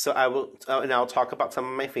 So I'll talk about some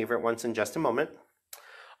of my favorite ones in just a moment.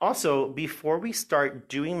 Also, before we start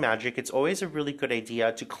doing magic, it's always a really good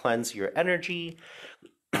idea to cleanse your energy.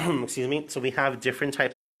 Excuse me. So we have different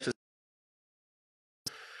types of.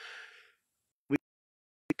 We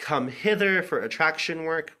come hither for attraction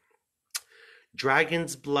work,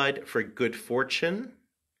 dragon's blood for good fortune,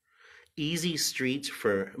 easy street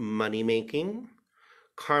for money making,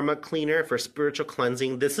 karma cleaner for spiritual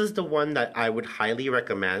cleansing. This is the one that I would highly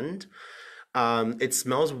recommend. It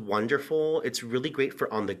smells wonderful. It's really great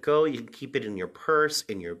for on the go. You can keep it in your purse,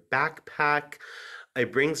 in your backpack.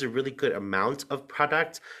 It brings a really good amount of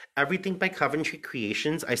product. Everything by Coventry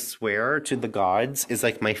Creations, I swear to the gods, is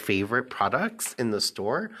like my favorite products in the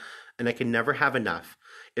store, and I can never have enough.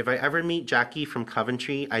 If I ever meet Jackie from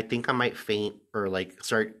Coventry, I think I might faint or like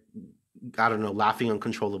start, I don't know, laughing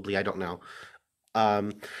uncontrollably. I don't know.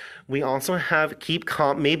 We also have keep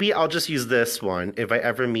calm. Maybe I'll just use this one if I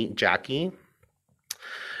ever meet Jackie.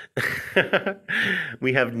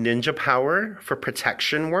 We have ninja power for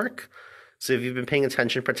protection work. So if you've been paying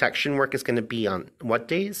attention, protection work is going to be on what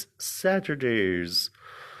days? Saturdays.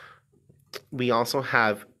 We also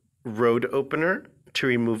have road opener to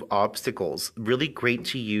remove obstacles. Really great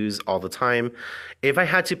to use all the time. If I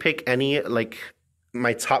had to pick any, like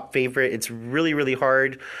my top favorite, it's really, really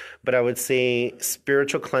hard, but I would say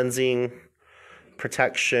spiritual cleansing,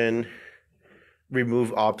 protection,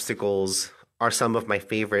 remove obstacles are some of my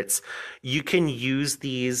favorites. You can use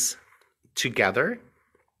these together,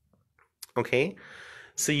 okay?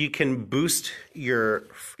 So you can boost your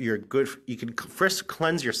good, you can first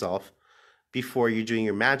cleanse yourself before you're doing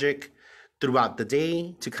your magic throughout the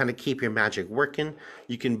day to kind of keep your magic working.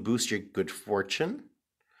 You can boost your good fortune.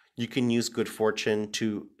 You can use good fortune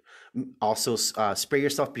to also spray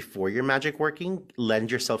yourself before your magic working,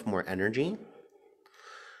 lend yourself more energy.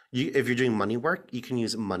 If you're doing money work, you can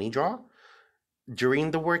use money draw.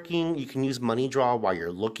 During the working, you can use money draw while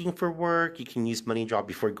you're looking for work. You can use money draw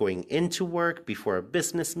before going into work, before a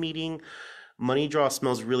business meeting. Money draw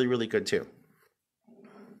smells really, really good too.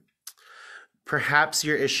 Perhaps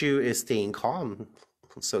your issue is staying calm.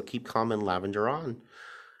 So keep calm and lavender on.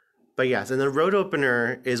 But yes, and the road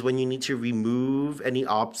opener is when you need to remove any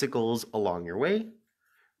obstacles along your way.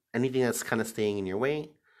 anything that's kind of staying in your way,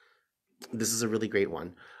 this is a really great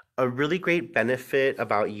one. A really great benefit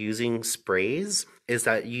about using sprays is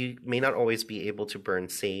that you may not always be able to burn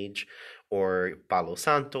sage or Palo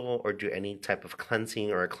Santo or do any type of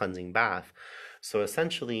cleansing or a cleansing bath. So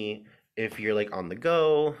essentially, if you're like on the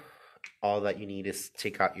go, all that you need is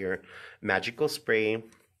take out your magical spray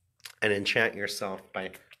and enchant yourself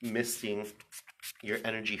by misting your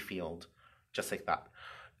energy field, just like that.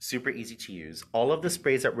 Super easy to use. All of the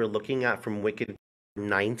sprays that we're looking at from Wicked,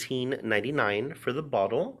 $19.99 for the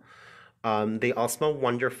bottle. They all smell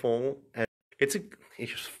wonderful, and it's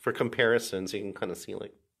just for comparison, so you can kind of see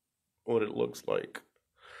like what it looks like.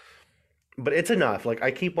 But it's enough. Like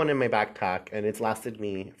I keep one in my backpack, and it's lasted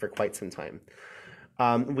me for quite some time.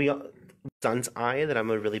 We Sun's Eye that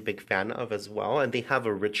I'm a really big fan of as well, and they have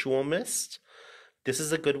a ritual mist. This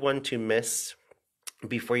is a good one to mist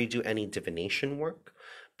before you do any divination work,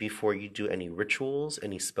 before you do any rituals,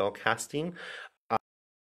 any spell casting.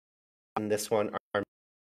 And this one are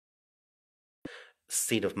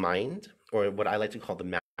state of mind, or what I like to call the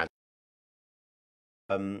magic,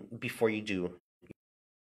 before you do.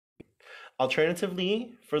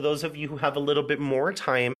 Alternatively, for those of you who have a little bit more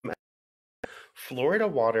time, Florida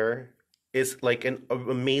water is like an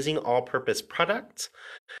amazing all-purpose product,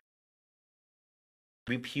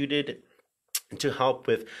 reputed to help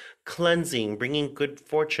with cleansing, bringing good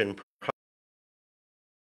fortune.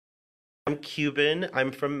 I'm Cuban.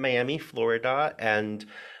 I'm from Miami, Florida, and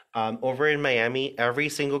over in Miami, every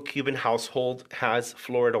single Cuban household has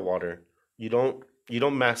Florida water. You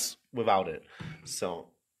don't mess without it. So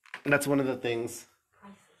that's one of the things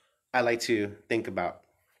I like to think about.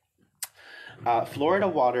 Florida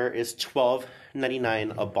water is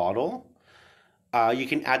 $12.99 a bottle. You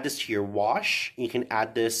can add this to your wash. You can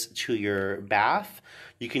add this to your bath.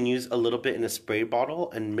 You can use a little bit in a spray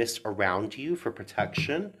bottle and mist around you for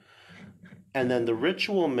protection. And then the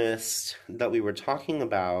ritual mist that we were talking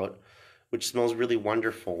about, which smells really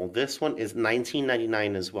wonderful, this one is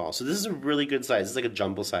 $19.99 as well. So this is a really good size. It's like a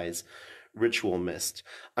jumbo size ritual mist.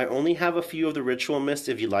 I only have a few of the ritual mist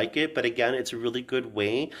if you like it, but again, it's a really good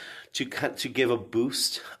way to give a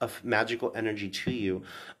boost of magical energy to you.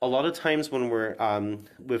 A lot of times when we're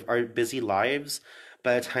with our busy lives,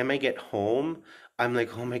 by the time I get home, I'm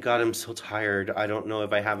like, oh my God, I'm so tired. I don't know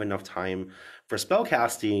if I have enough time for spell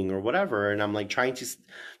casting or whatever. And I'm like trying to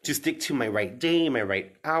stick to my right day, my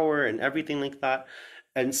right hour, and everything like that.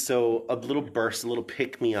 And so a little burst, a little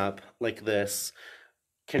pick me up like this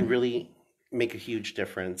can really make a huge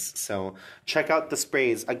difference. So check out the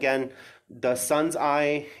sprays. Again, the Sun's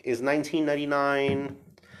Eye is $19.99.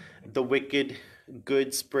 The Wicked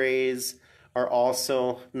Good sprays are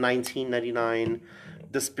also $19.99.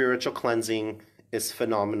 The Spiritual Cleansing is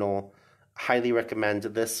phenomenal. Highly recommend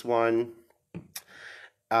this one.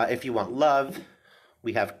 If you want love,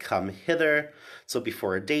 we have Come Hither. So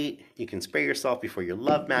before a date, you can spray yourself. Before your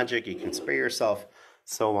love magic, you can spray yourself,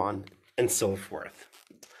 so on and so forth.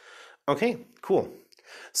 Okay, cool.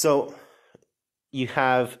 So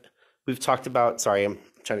we've talked about, sorry, I'm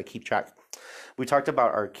trying to keep track. We talked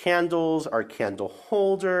about our candles, our candle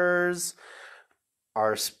holders,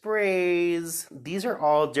 our sprays. These are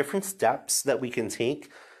all different steps that we can take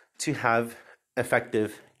to have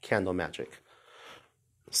effective candle magic.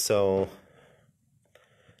 So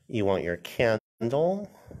you want your candle,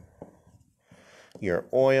 your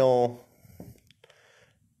oil,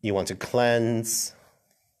 you want to cleanse,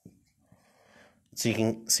 so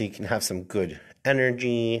you can have some good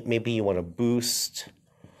energy. Maybe you want to boost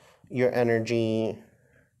your energy,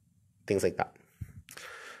 things like that.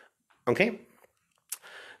 Okay.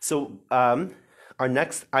 So our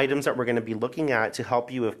next items that we're going to be looking at to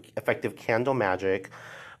help you with effective candle magic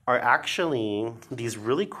are actually these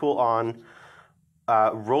really cool on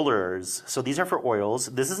rollers. So these are for oils.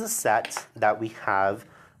 This is a set that we have,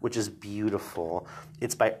 which is beautiful.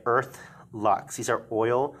 It's by Earth Lux. These are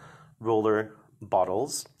oil roller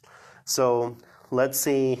bottles. So let's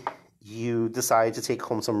say you decide to take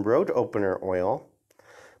home some road opener oil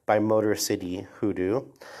by Motor City Hoodoo,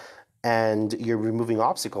 and you're removing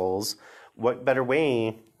obstacles. What better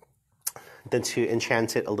way than to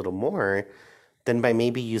enchant it a little more than by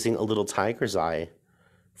maybe using a little tiger's eye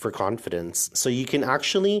for confidence? So you can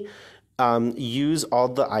actually use all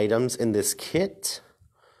the items in this kit,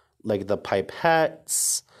 like the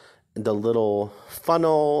pipettes, the little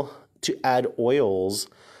funnel, to add oils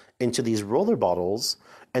into these roller bottles,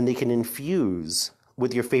 and they can infuse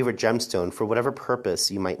with your favorite gemstone for whatever purpose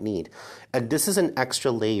you might need. And this is an extra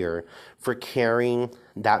layer for carrying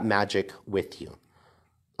that magic with you.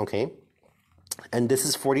 Okay? And this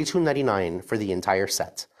is $42.99 for the entire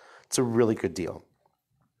set. It's a really good deal.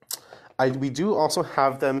 we do also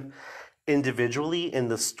have them individually in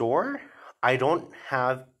the store. I don't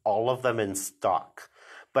have all of them in stock,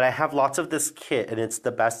 but I have lots of this kit and it's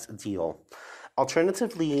the best deal.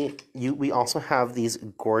 Alternatively, we also have these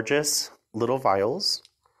gorgeous little vials.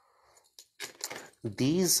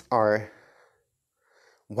 These are,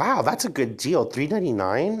 wow, that's a good deal.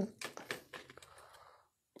 $3.99.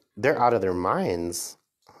 They're out of their minds.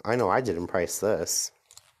 I know I didn't price this.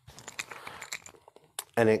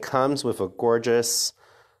 And it comes with a gorgeous,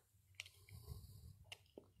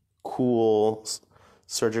 cool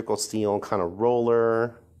surgical steel kind of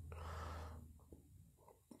roller.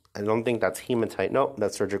 I don't think that's hematite. Nope,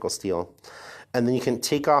 that's surgical steel. And then you can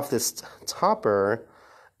take off this topper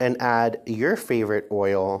and add your favorite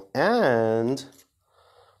oil, and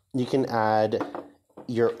you can add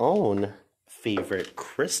your own favorite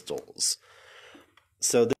crystals.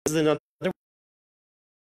 So this is another way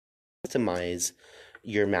to customize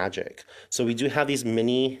your magic. So we do have these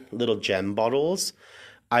mini little gem bottles.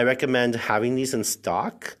 I recommend having these in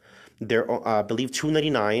stock. They're, I believe,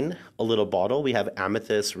 $2.99 a little bottle. We have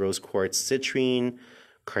amethyst, rose quartz, citrine,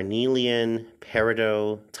 carnelian,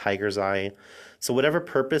 peridot, tiger's eye. So whatever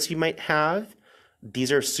purpose you might have,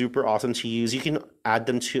 these are super awesome to use. You can add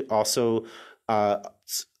them to also kind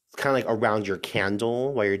of like around your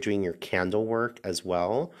candle while you're doing your candle work as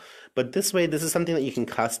well. But this way, this is something that you can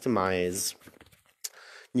customize.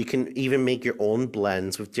 You can even make your own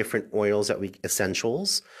blends with different oils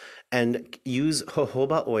essentials, and use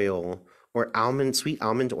jojoba oil or sweet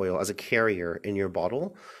almond oil as a carrier in your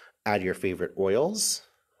bottle. Add your favorite oils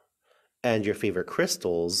and your favorite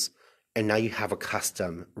crystals, and now you have a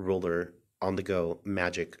custom roller on the go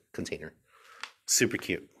magic container. Super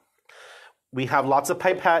cute. We have lots of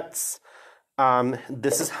pipettes.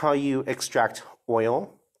 This is how you extract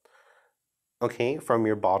oil, okay, from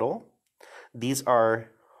your bottle. These are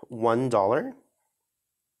 $1,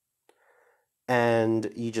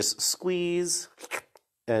 and you just squeeze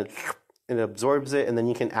and it absorbs it, and then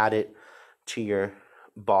you can add it to your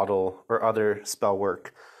bottle or other spell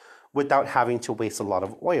work without having to waste a lot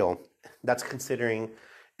of oil. That's considering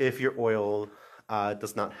if your oil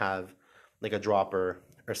does not have like a dropper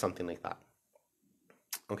or something like that.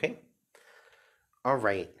 Okay? All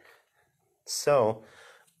right. So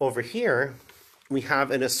over here, we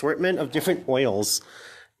have an assortment of different oils.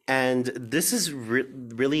 And this is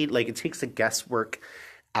really, like, it takes the guesswork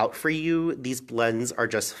out for you. These blends are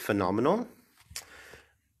just phenomenal.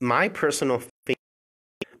 My personal favorite,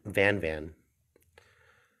 Van.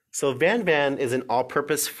 So Van is an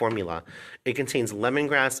all-purpose formula. It contains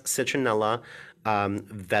lemongrass, citronella,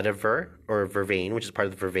 vetiver, or vervain, which is part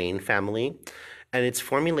of the vervain family. And it's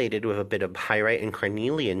formulated with a bit of pyrite and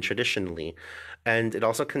carnelian traditionally. And it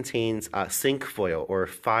also contains cinquefoil, or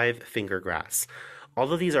five-finger grass.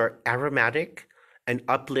 All of these are aromatic and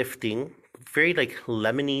uplifting, very like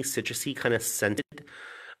lemony, citrusy kind of scented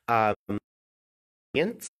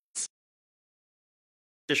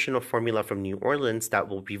additional formula from New Orleans that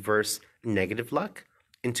will reverse negative luck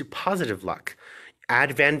into positive luck.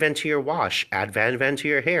 Add Van to your wash, add Van to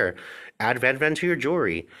your hair, add Van to your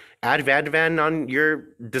jewelry, add Van on your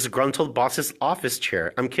disgruntled boss's office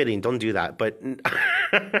chair. I'm kidding, don't do that. But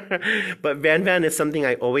but Van is something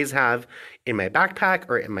I always have in my backpack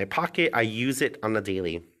or in my pocket. I use it on a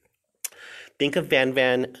daily. Think of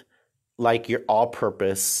Van like your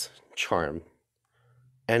all-purpose charm.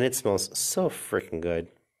 And it smells so freaking good.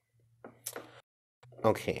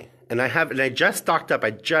 Okay, and I just stocked up. I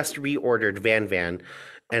just reordered Van,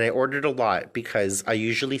 and I ordered a lot because I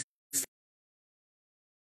usually,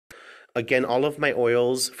 again, all of my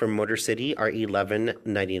oils from Motor City are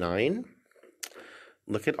 $11.99.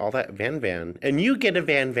 Look at all that Van, and you get a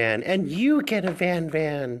Van, and you get a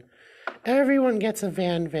Van. Everyone gets a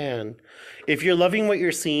Van. If you're loving what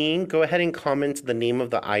you're seeing, go ahead and comment the name of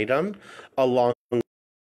the item along.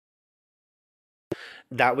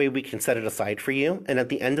 That way we can set it aside for you. And at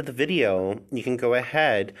the end of the video, you can go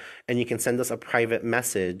ahead and you can send us a private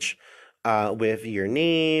message with your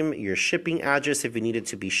name, your shipping address if you need it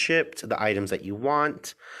to be shipped, the items that you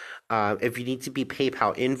want. If you need to be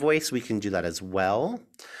PayPal invoice, we can do that as well.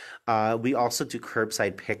 We also do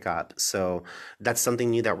curbside pickup. So that's something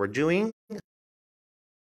new that we're doing.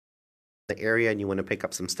 The area and you want to pick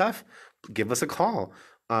up some stuff, give us a call.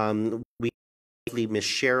 We leave Miss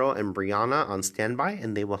Cheryl and Brianna on standby,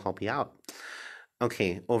 and they will help you out.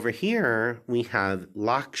 Okay, over here we have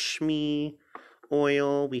Lakshmi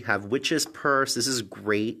oil. We have Witch's Purse. This is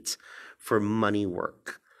great for money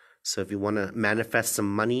work. So if you want to manifest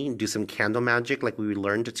some money, do some candle magic like we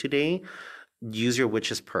learned today, use your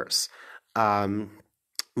Witch's Purse.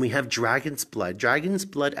 We have dragon's blood. Dragon's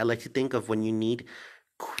blood, I like to think of when you need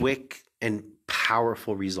quick and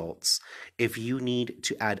powerful results. If you need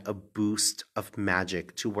to add a boost of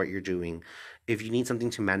magic to what you're doing, if you need something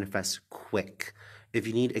to manifest quick, if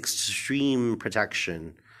you need extreme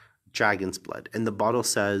protection, dragon's blood. And the bottle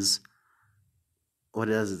says, what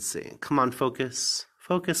does it say? Come on, focus.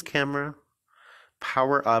 Focus, camera.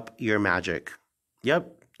 Power up your magic.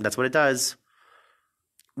 Yep, that's what it does.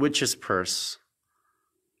 Witch's purse.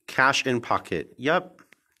 Cash in pocket. Yep,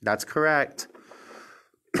 that's correct.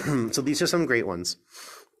 So these are some great ones.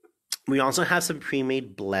 We also have some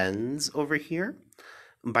pre-made blends over here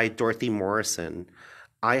by Dorothy Morrison.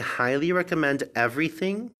 I highly recommend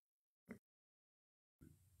everything.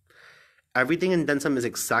 Everything in Densum is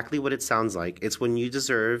exactly what it sounds like. It's when you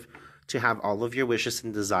deserve to have all of your wishes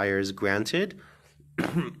and desires granted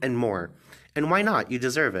and more. And why not? You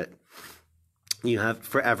deserve it. You have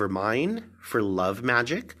Forever Mine for love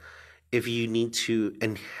magic. If you need to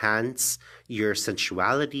enhance your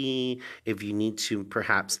sensuality, if you need to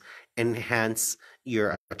perhaps enhance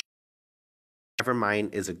your Forever Mine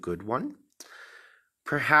is a good one.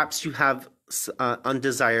 Perhaps you have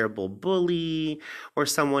undesirable bully, or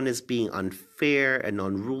someone is being unfair and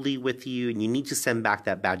unruly with you, and you need to send back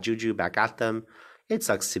that bad juju back at them. It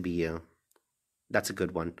sucks to be you. That's a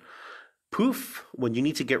good one. Poof, when you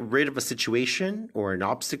need to get rid of a situation or an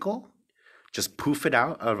obstacle, just poof it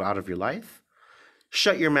out of your life.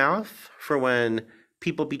 Shut your mouth for when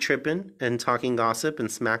people be tripping and talking gossip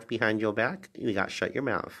and smack behind your back. You got shut your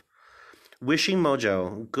mouth. Wishing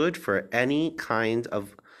Mojo, good for any kind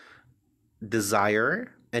of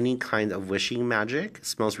desire, any kind of wishing magic.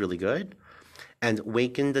 Smells really good. And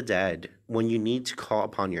Waken the Dead, when you need to call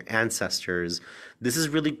upon your ancestors. This is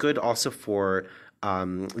really good also for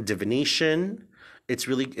divination. It's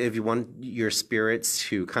really, if you want your spirits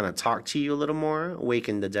to kind of talk to you a little more,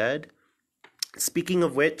 Waken the Dead. Speaking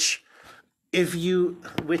of which, if you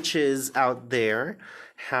witches out there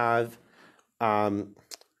have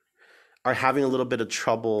are having a little bit of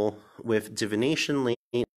trouble with divination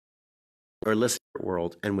lately or listening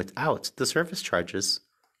world and without the service charges,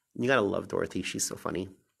 you gotta love Dorothy. She's so funny.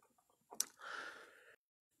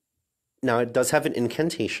 Now it does have an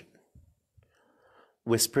incantation.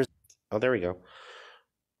 Whispers. Oh, there we go.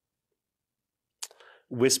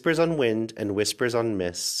 Whispers on wind and whispers on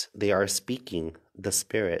mist, they are speaking, the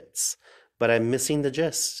spirits, but I'm missing the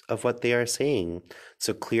gist of what they are saying.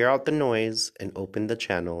 So clear out the noise and open the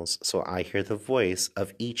channels so I hear the voice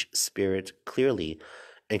of each spirit clearly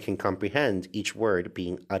and can comprehend each word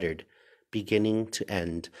being uttered, beginning to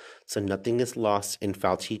end, so nothing is lost in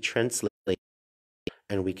faulty translation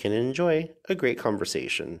and we can enjoy a great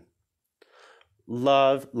conversation.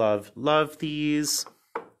 Love, love, love these.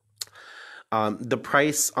 The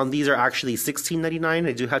price on these are actually $16.99.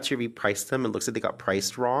 I do have to reprice them. It looks like they got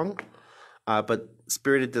priced wrong. But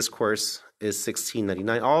Spirited Discourse is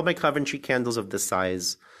 $16.99. All my Coventry candles of this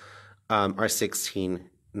size are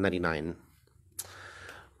 $16.99.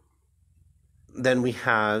 Then we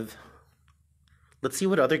have, let's see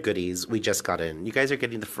what other goodies we just got in. You guys are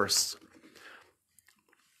getting the first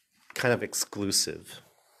kind of exclusive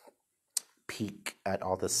peek at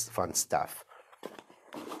all this fun stuff.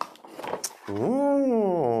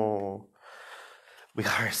 Ooh. We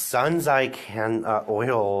got our Sun's Eye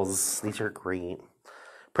oils. These are great.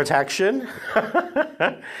 Protection.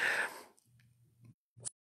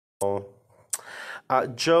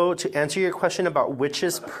 Joe, to answer your question about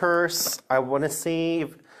Witch's Purse, I want to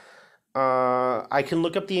save. I can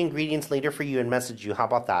look up the ingredients later for you and message you. How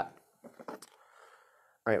about that?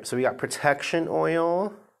 All right, so we got protection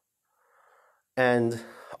oil, and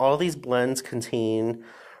all these blends contain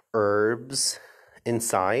herbs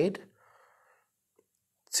inside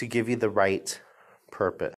to give you the right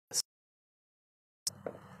purpose.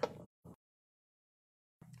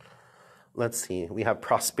 Let's see, we have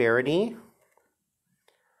prosperity.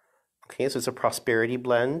 Okay, so it's a prosperity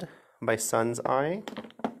blend by Sun's Eye.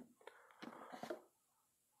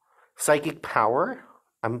 Psychic power.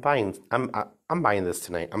 I'm buying this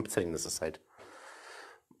tonight. I'm setting this aside.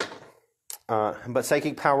 But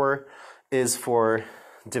psychic power is for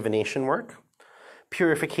divination work.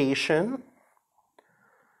 Purification.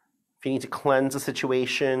 If you need to cleanse a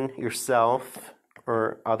situation, yourself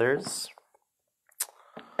or others.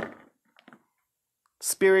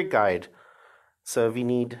 Spirit guide. So if you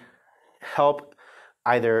need help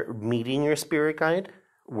either meeting your spirit guide,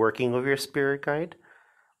 working with your spirit guide,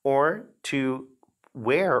 or to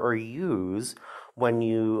wear or use when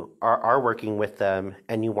you are working with them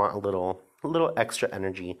and you want a little extra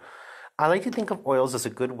energy. I like to think of oils as a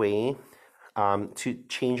good way to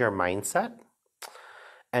change our mindset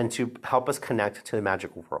and to help us connect to the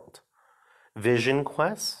magical world. Vision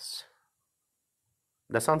Quest,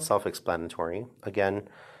 that sounds self-explanatory. Again,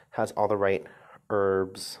 has all the right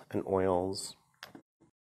herbs and oils.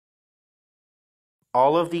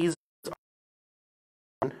 All of these,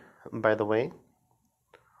 by the way,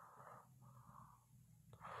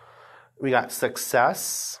 we got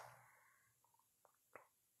success.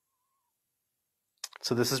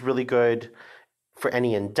 So this is really good for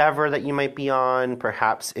any endeavor that you might be on.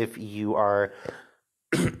 Perhaps if you are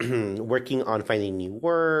working on finding new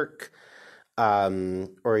work,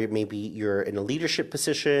 or maybe you're in a leadership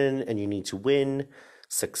position and you need to win.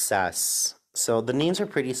 Success. So the names are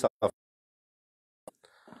pretty self.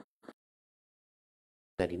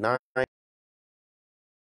 99.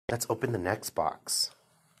 Let's open the next box.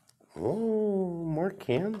 Oh, more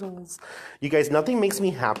candles. You guys, nothing makes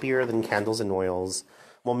me happier than candles and oils.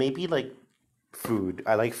 Well, maybe like food.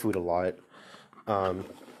 I like food a lot. Um,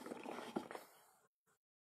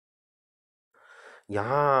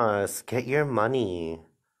 yes, get your money.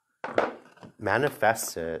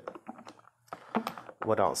 Manifest it.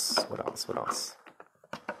 What else? What else? What else?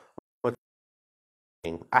 What?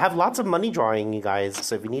 I have lots of money drawing, you guys.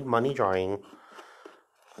 So if you need money drawing,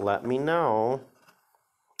 let me know.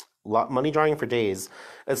 Money drawing for days.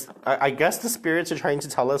 I guess the spirits are trying to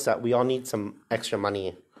tell us that we all need some extra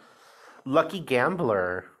money. Lucky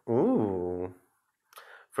Gambler. Ooh.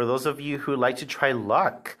 For those of you who like to try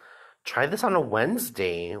luck, try this on a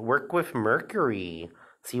Wednesday. Work with Mercury.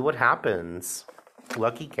 See what happens.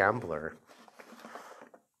 Lucky Gambler.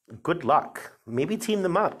 Good luck. Maybe team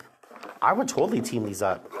them up. I would totally team these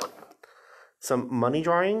up. Some money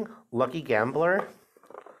drawing, Lucky Gambler,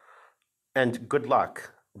 and good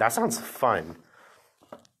luck. That sounds fun.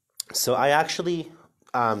 So I actually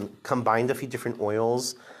combined a few different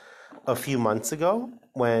oils a few months ago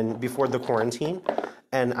before the quarantine,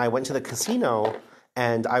 and I went to the casino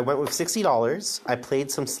and I went with $60. I played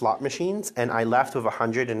some slot machines and I left with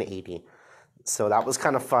 180. So that was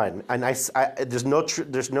kind of fun. And there's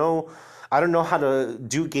no I don't know how to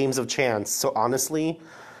do games of chance. So honestly,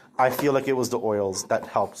 I feel like it was the oils that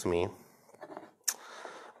helped me.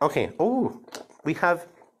 Okay. Oh, we have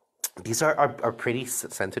these are our pretty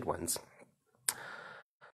scented ones.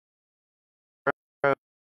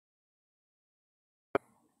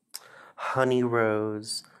 Honey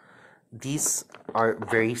rose. These are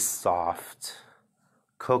very soft.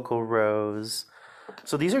 Cocoa rose.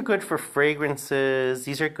 So these are good for fragrances.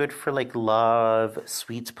 These are good for like love,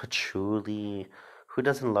 sweet patchouli. Who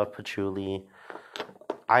doesn't love patchouli?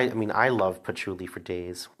 I mean, I love patchouli for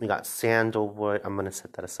days. We got sandalwood. I'm gonna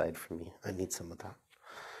set that aside for me. I need some of that.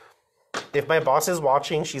 If my boss is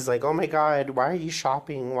watching, she's like, "Oh my God, why are you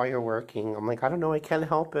shopping while you're working?" I'm like, "I don't know. I can't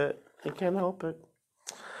help it. I can't help it."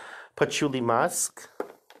 Patchouli musk.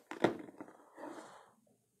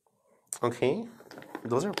 Okay,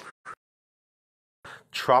 those are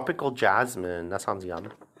tropical jasmine. That sounds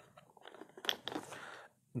yum.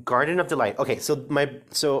 Garden of Delight. Okay,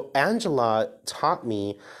 so Angela taught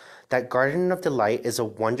me that Garden of Delight is a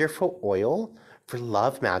wonderful oil for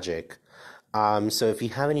love magic. So if you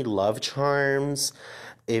have any love charms,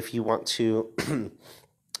 if you want to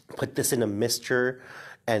put this in a mister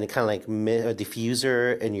and kind of like a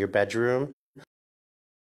diffuser in your bedroom,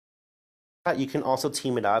 you can also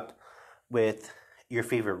team it up with your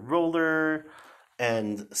favorite roller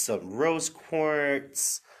and some rose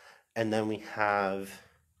quartz, and then we have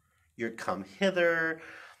your come hither.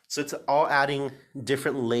 So it's all adding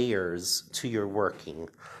different layers to your working.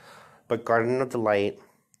 But Garden of Delight,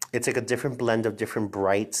 it's like a different blend of different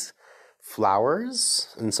bright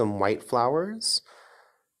flowers and some white flowers.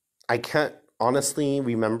 I can't honestly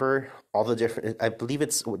remember all the different, I believe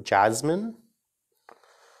it's jasmine.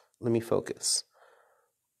 Let me focus.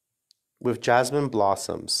 With jasmine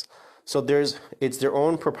blossoms. So it's their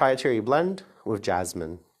own proprietary blend with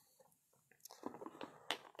jasmine.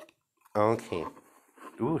 Okay.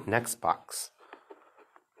 Ooh, next box.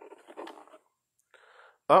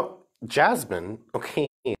 Oh, jasmine. Okay.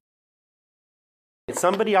 If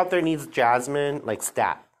somebody out there needs jasmine, like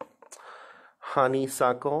stat.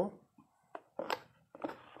 Honeysuckle.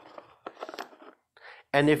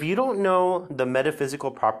 And if you don't know the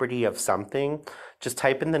metaphysical property of something, just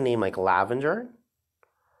type in the name like lavender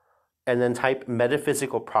and then type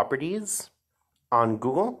metaphysical properties on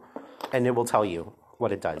Google and it will tell you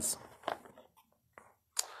what it does.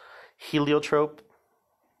 Heliotrope.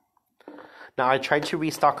 Now I tried to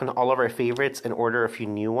restock on all of our favorites and order a few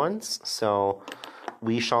new ones, so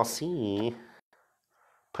we shall see.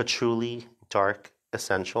 Patchouli Dark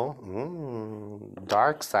Essential.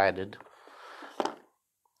 Dark-sided.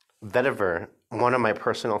 Vetiver. one of my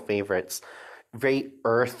personal favorites. Very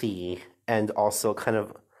earthy and also kind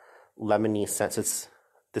of lemony scent.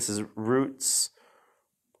 This is roots,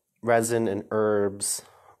 resin, and herbs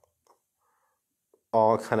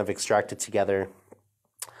all kind of extracted together.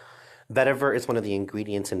 Vetiver is one of the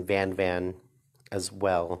ingredients in Van Van as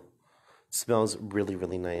well. Smells really,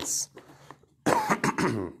 really nice.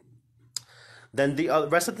 Then the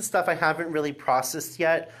rest of the stuff I haven't really processed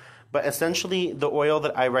yet, but essentially the oil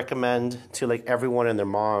that I recommend to like everyone and their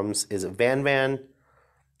moms is Van Van.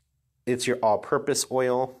 It's your all-purpose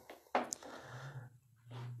oil.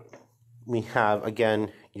 We have,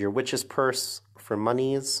 again, your witch's purse for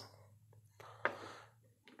monies.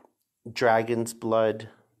 Dragon's blood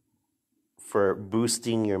for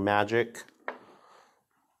boosting your magic.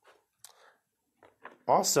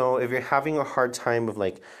 Also, if you're having a hard time with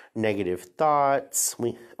like negative thoughts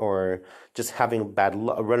or just having a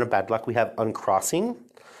run of bad luck, we have uncrossing.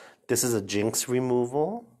 This is a jinx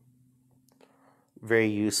removal. Very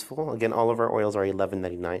useful. Again, all of our oils are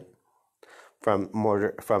 $11.99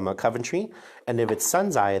 from Coventry, and if it's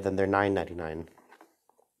Sun's Eye, then they're $9.99.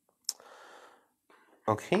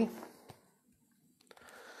 Okay.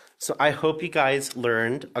 So I hope you guys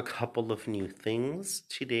learned a couple of new things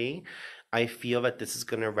today. I feel that this is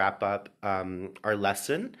going to wrap up our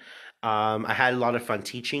lesson. I had a lot of fun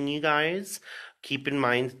teaching you guys. Keep in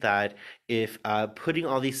mind that if putting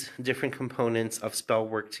all these different components of spell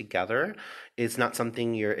work together is not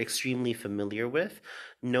something you're extremely familiar with,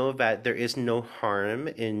 know that there is no harm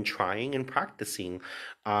in trying and practicing.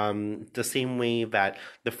 The same way that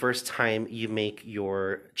the first time you make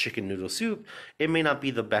your chicken noodle soup, it may not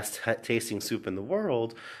be the best tasting soup in the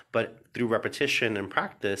world, but through repetition and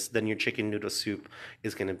practice, then your chicken noodle soup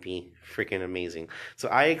is going to be freaking amazing. So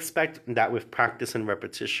I expect that with practice and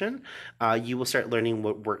repetition, you will start learning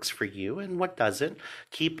what works for you and what doesn't.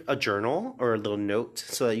 Keep a journal or a little note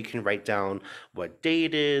so that you can write down what day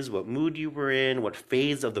it is, what mood you were in, what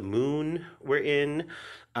phase of the moon we're in,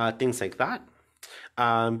 things like that.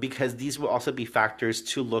 Because these will also be factors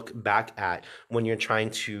to look back at when you're trying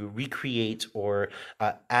to recreate or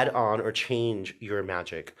add on or change your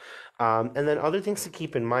magic. And then other things to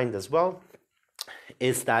keep in mind as well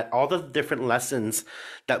is that all the different lessons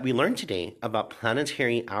that we learned today about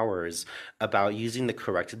planetary hours, about using the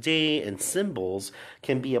correct day and symbols,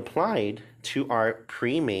 can be applied to our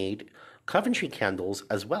pre-made Coventry candles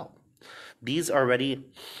as well. These already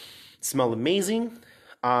smell amazing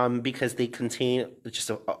because they contain just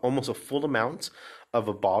almost a full amount of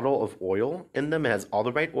a bottle of oil in them. It has all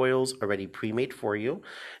the right oils already pre-made for you.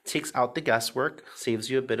 Takes out the guesswork, saves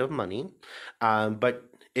you a bit of money. But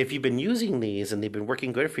if you've been using these and they've been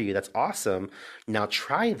working good for you, that's awesome. Now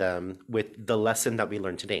try them with the lesson that we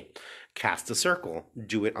learned today. Cast a circle,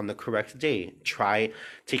 do it on the correct day. Try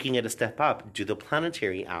taking it a step up, do the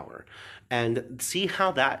planetary hour, and see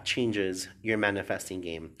how that changes your manifesting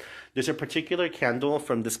game. There's a particular candle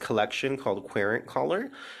from this collection called Querent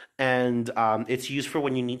Collar, and it's used for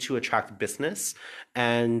when you need to attract business.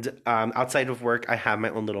 And outside of work, I have my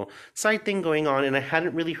own little side thing going on, and I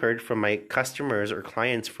hadn't really heard from my customers or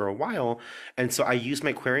clients for a while. And so I used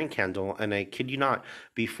my Querent candle, and I kid you not,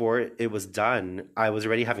 before it was done, I was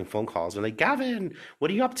already having phone calls. They're like, Gavin,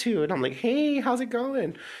 what are you up to? And I'm like, hey, how's it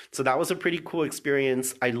going? So that was a pretty cool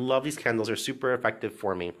experience. I love these candles. They're super effective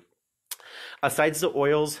for me. Asides the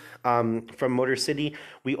oils from Motor City,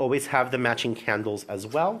 we always have the matching candles as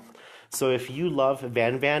well. So if you love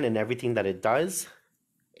Van Van and everything that it does,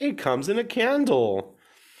 it comes in a candle.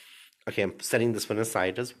 Okay, I'm setting this one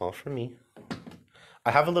aside as well for me.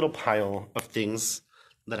 I have a little pile of things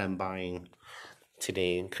that I'm buying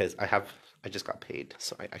today because I just got paid,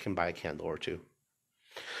 so I can buy a candle or two.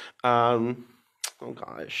 Oh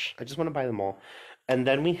gosh, I just want to buy them all. And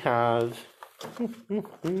then we have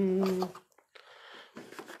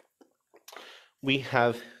we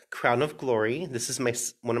have Crown of Glory. This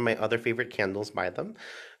is one of my other favorite candles by them.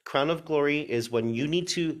 Crown of Glory is when you need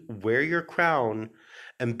to wear your crown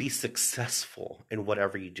and be successful in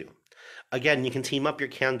whatever you do. Again, you can team up your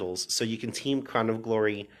candles. So you can team Crown of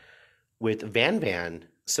Glory with Van Van.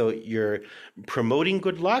 So you're promoting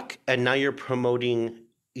good luck, and now you're promoting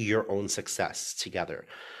your own success together.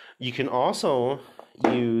 You can also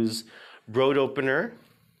use Road Opener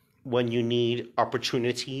when you need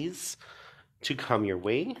opportunities to come your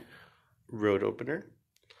way. Road Opener.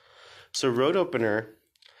 So Road Opener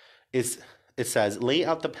it says, lay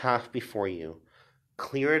out the path before you,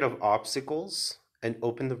 clear it of obstacles, and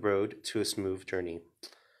open the road to a smooth journey.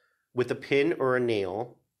 With a pin or a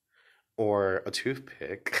nail, or a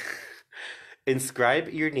toothpick, inscribe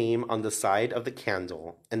your name on the side of the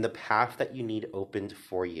candle and the path that you need opened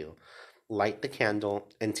for you. light the candle,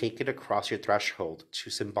 and take it across your threshold to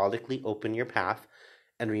symbolically open your path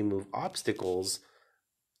and remove obstacles.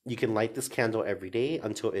 You can light this candle every day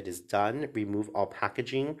until it is done. Remove all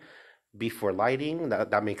packaging before lighting.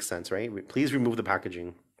 That makes sense, right? Please remove the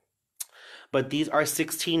packaging. But these are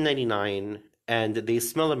 $16.99 and they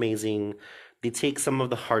smell amazing. They take some of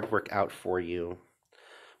the hard work out for you.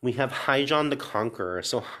 We have Hyjon the Conqueror.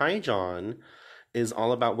 So Hyjon is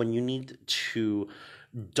all about when you need to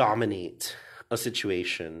dominate a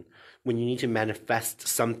situation, when you need to manifest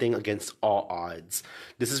something against all odds.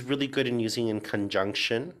 This is really good in using in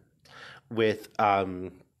conjunction with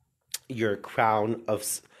your crown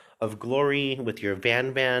of glory, with your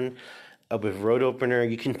Van, with road opener.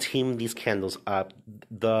 You can team these candles up.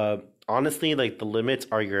 The honestly, like the limits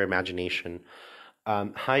are your imagination.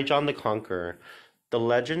 Hyjon the Conqueror. The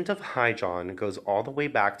legend of Hyjon goes all the way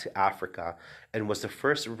back to Africa and was the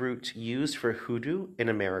first root used for hoodoo in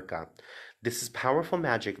America. This is powerful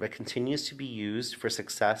magic that continues to be used for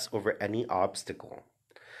success over any obstacle.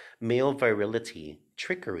 Male virility,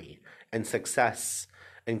 trickery, and success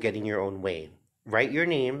in getting your own way. Write your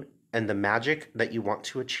name and the magic that you want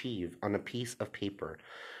to achieve on a piece of paper.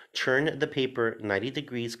 Turn the paper 90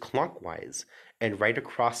 degrees clockwise and write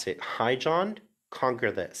across it, Hyjon, conquer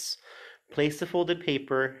this. Place the folded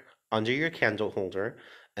paper under your candle holder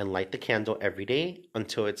and light the candle every day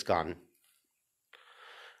until it's gone.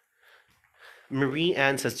 Marie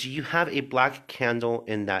Ann says, do you have a black candle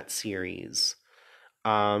in that series?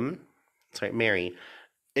 Sorry, Mary.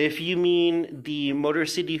 If you mean the Motor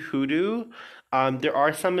City Hoodoo, there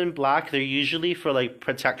are some in black. They're usually for like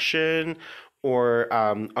protection or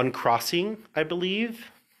uncrossing, I believe.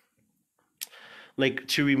 Like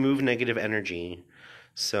to remove negative energy.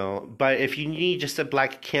 So, but if you need just a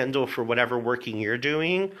black candle for whatever working you're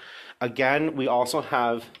doing, again, we also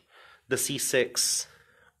have the C6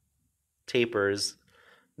 tapers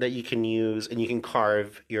that you can use and you can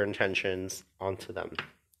carve your intentions onto them.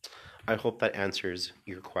 I hope that answers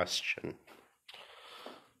your question.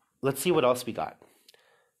 Let's see what else we got.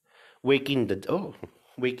 Waking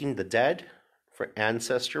the Dead for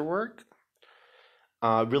ancestor work.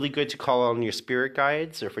 Really good to call on your spirit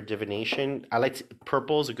guides or for divination.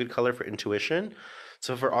 Purple is a good color for intuition.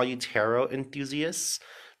 So for all you tarot enthusiasts,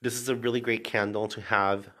 this is a really great candle to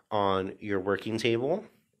have on your working table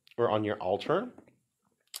or on your altar.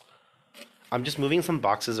 I'm just moving some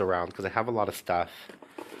boxes around because I have a lot of stuff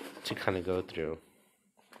to kind of go through.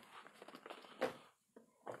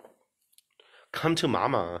 Come to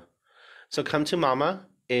Mama. So Come to Mama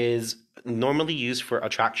is normally used for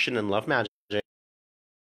attraction and love magic.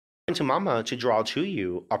 To Mama to draw to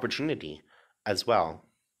you opportunity as well.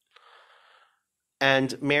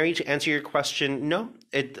 And Mary, to answer your question, no,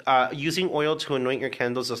 using oil to anoint your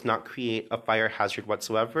candles does not create a fire hazard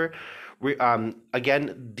whatsoever.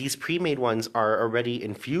 Again, these pre-made ones are already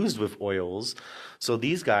infused with oils, so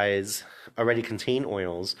these guys already contain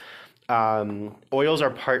oils. Oils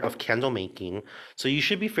are part of candle making, so you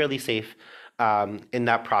should be fairly safe in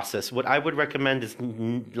that process. What I would recommend is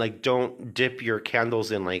like don't dip your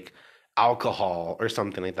candles in like alcohol or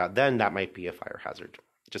something like that. Then that might be a fire hazard.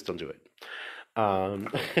 Just don't do it.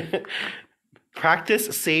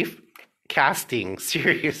 Practice safe casting.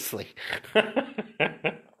 Seriously.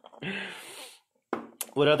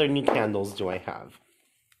 What other new candles do I have?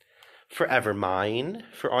 Forever Mine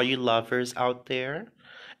for all you lovers out there.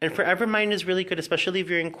 And Forever Mine is really good, especially if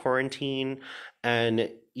you're in quarantine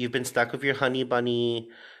and you've been stuck with your honey bunny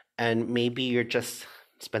and maybe you're just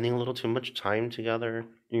spending a little too much time together.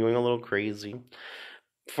 You're going a little crazy.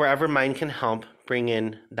 Forever Mine can help bring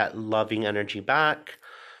in that loving energy back.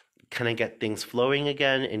 Kind of get things flowing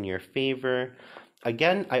again in your favor.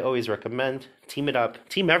 Again, I always recommend team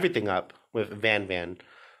everything up with Van.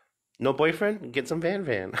 No boyfriend? Get some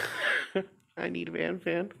Van. I need Van.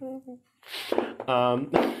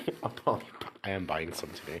 I am buying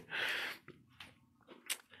some today.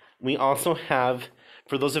 We also have,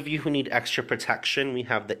 for those of you who need extra protection, we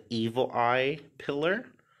have the Evil Eye pillar.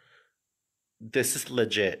 This is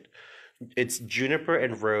legit. It's juniper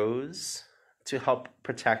and rose to help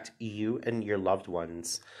protect you and your loved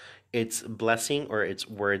ones. It's blessing or it's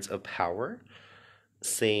words of power.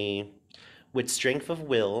 Say, with strength of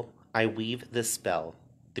will, I weave this spell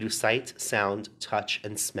through sight, sound, touch,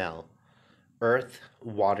 and smell. Earth,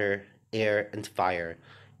 water, air, and fire,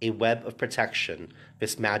 a web of protection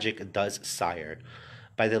this magic does sire.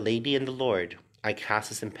 By the Lady and the Lord, I cast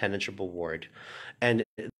this impenetrable ward. And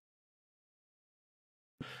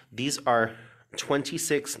these are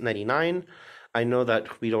 $26.99. I know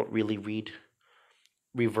that we don't really read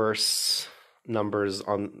reverse numbers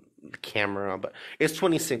on the camera, but it's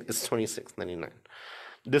 26. It's 26.99.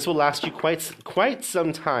 This will last you quite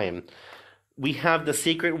some time. We have the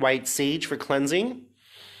Sacred White Sage for cleansing.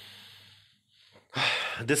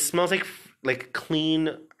 This smells like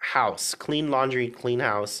clean house, clean laundry, clean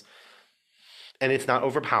house, and it's not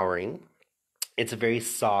overpowering. It's a very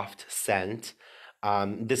soft scent.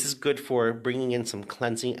 This is good for bringing in some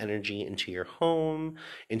cleansing energy into your home,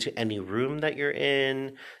 into any room that you're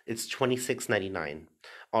in. It's $26.99.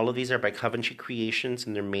 All of these are by Coventry Creations,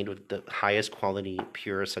 and they're made with the highest quality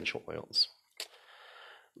pure essential oils.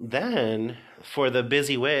 Then, for the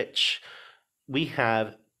busy witch, we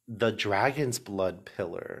have the Dragon's Blood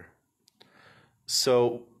Pillar.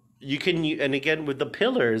 So you can, and again, with the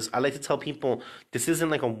pillars, I like to tell people this isn't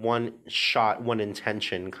like a one shot, one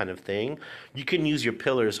intention kind of thing. You can use your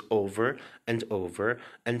pillars over and over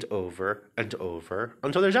and over and over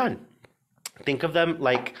until they're done. Think of them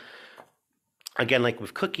like, again, like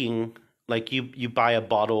with cooking, like you buy a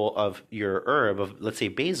bottle of your herb, of let's say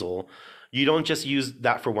basil. You don't just use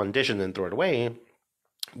that for one dish and then throw it away.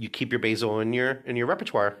 You keep your basil in your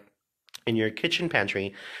repertoire, in your kitchen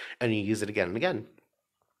pantry, and you use it again and again.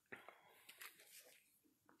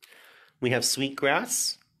 We have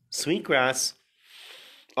sweetgrass. Sweetgrass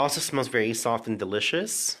also smells very soft and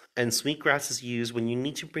delicious. And sweetgrass is used when you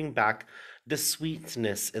need to bring back the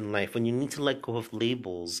sweetness in life, when you need to let go of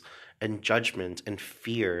labels and judgment and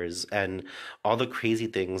fears and all the crazy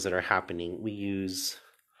things that are happening. We use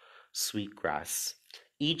sweetgrass.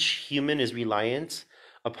 Each human is reliant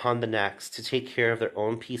upon the next to take care of their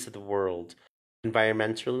own piece of the world,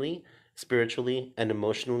 environmentally, spiritually, and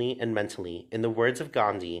emotionally and mentally. In the words of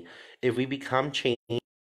Gandhi, if we become change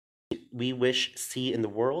we wish see in the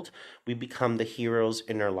world, we become the heroes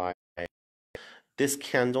in our lives. This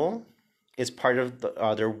candle is part of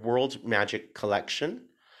their World Magic collection,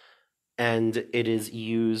 and it is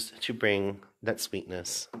used to bring that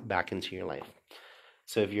sweetness back into your life.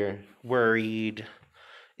 So if you're worried,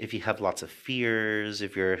 if you have lots of fears,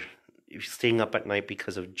 if you're staying up at night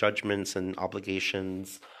because of judgments and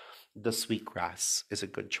obligations, the sweetgrass is a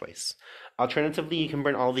good choice. Alternatively, you can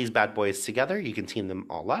burn all these bad boys together. You can team them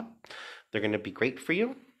all up. They're going to be great for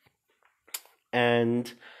you.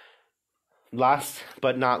 And last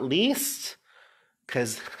but not least,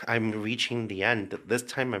 because I'm reaching the end, this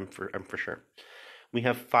time I'm for sure, we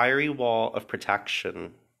have Fiery Wall of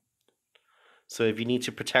Protection. So if you need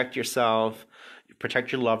to protect yourself,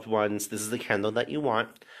 protect your loved ones, this is the candle that you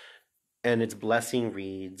want. And its blessing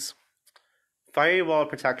reads, Fiery Wall of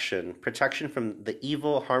Protection, protection from the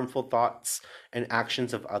evil, harmful thoughts and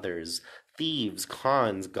actions of others. Thieves,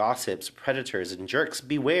 cons, gossips, predators, and jerks,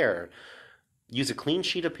 beware. Use a clean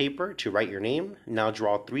sheet of paper to write your name. Now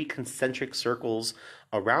draw 3 concentric circles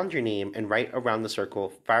around your name and write around the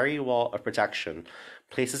circle, Fiery Wall of Protection.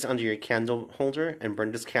 Place this under your candle holder and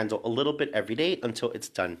burn this candle a little bit every day until it's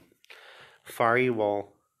done. Fiery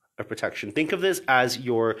Wall of Protection. Think of this as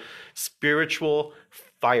your spiritual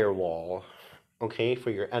firewall, okay,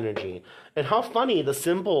 for your energy. And how funny, the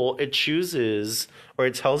symbol it chooses, or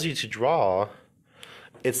it tells you to draw,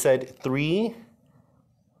 it said 3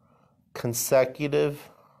 consecutive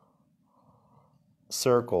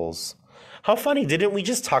circles. How funny, didn't we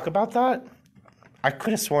just talk about that? I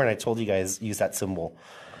could have sworn I told you guys use that symbol.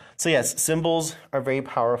 So yes, symbols are very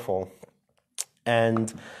powerful.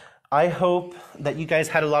 And I hope that you guys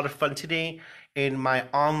had a lot of fun today in my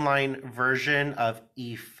online version of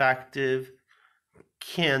effective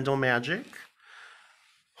candle magic.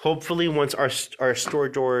 Hopefully once our store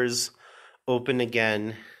doors open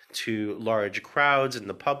again to large crowds in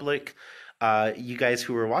the public, you guys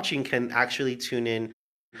who are watching can actually tune in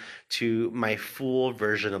to my full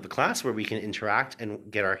version of the class where we can interact and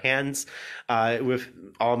get our hands with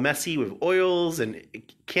all messy with oils and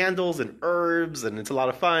candles and herbs, and it's a lot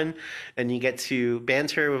of fun, and you get to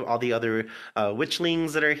banter with all the other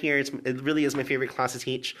witchlings that are here. It really is my favorite class to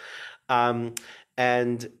teach.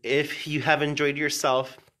 And if you have enjoyed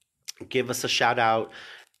yourself, give us a shout out.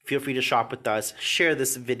 Feel free to shop with us. Share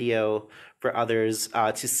this video for others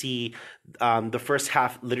to see. The first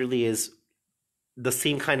half literally is the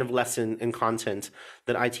same kind of lesson and content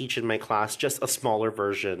that I teach in my class, just a smaller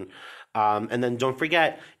version. And then don't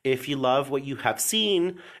forget, if you love what you have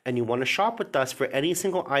seen and you want to shop with us for any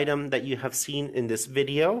single item that you have seen in this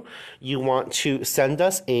video, you want to send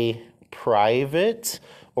us a private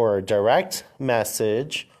or a direct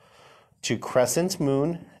message to Crescent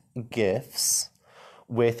Moon Gifts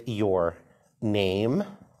with your name.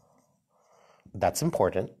 That's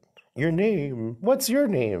important. Your name. What's your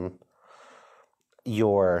name?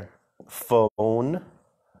 Your phone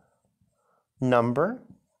number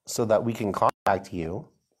so that we can call. contact you.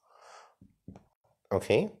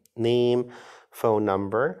 Okay, name, phone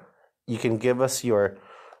number. You can give us your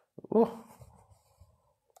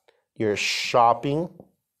shopping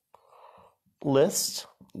list,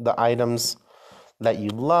 the items that you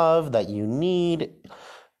love, that you need.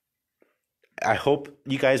 I hope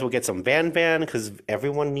you guys will get some Van because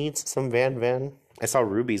everyone needs some Van. I saw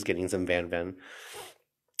Ruby's getting some Van.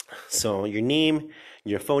 So your name,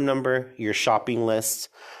 your phone number, your shopping list.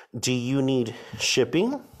 Do you need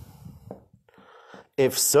shipping?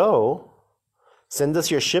 If so, send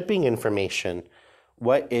us your shipping information.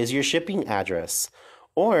 What is your shipping address?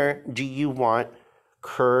 Or do you want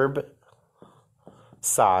curbside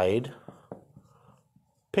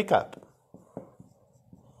pickup?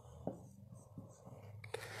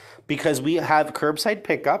 Because we have curbside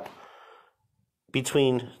pickup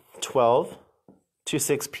between 12 to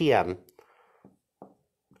 6 p.m.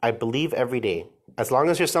 I believe every day. As long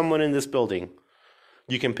as you're someone in this building,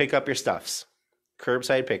 you can pick up your stuffs.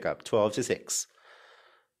 Curbside pickup, 12 to 6.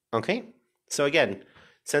 Okay? So again,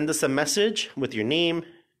 send us a message with your name,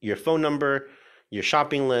 your phone number, your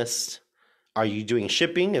shopping list. Are you doing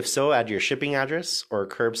shipping? If so, add your shipping address or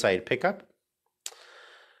curbside pickup.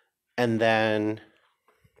 And then...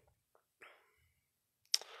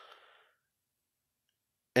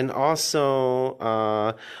 And also,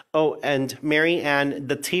 and Mary Ann,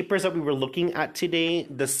 the tapers that we were looking at today,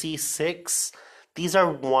 the C6, these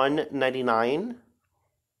are $1.99,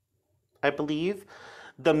 I believe.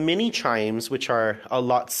 The mini chimes, which are a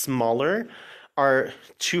lot smaller, are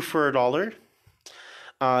 2 for $1.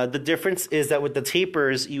 The difference is that with the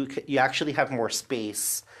tapers, you actually have more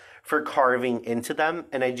space for carving into them,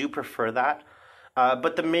 and I do prefer that.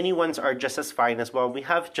 But the mini ones are just as fine as well. We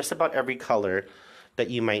have just about every color that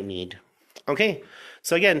you might need. Okay,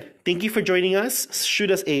 so again, thank you for joining us. Shoot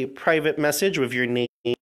us a private message with your name.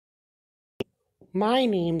 My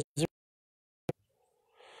name's...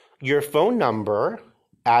 Your phone number,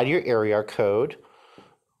 add your area code.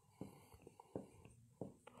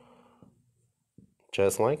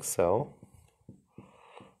 Just like so.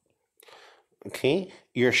 Okay,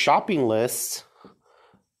 your shopping list.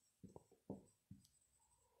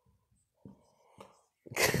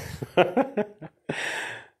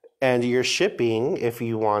 And your shipping, if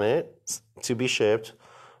you want it to be shipped.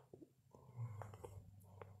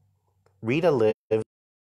 Rita lives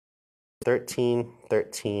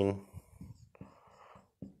 1313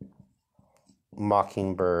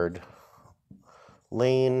 Mockingbird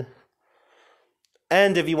Lane.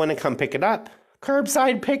 And if you want to come pick it up,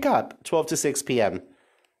 curbside pickup, 12 to 6 p.m.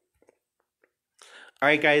 All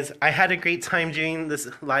right, guys, I had a great time doing this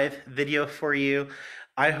live video for you.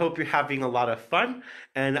 I hope you're having a lot of fun,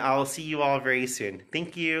 and I'll see you all very soon.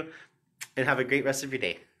 Thank you, and have a great rest of your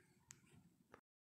day.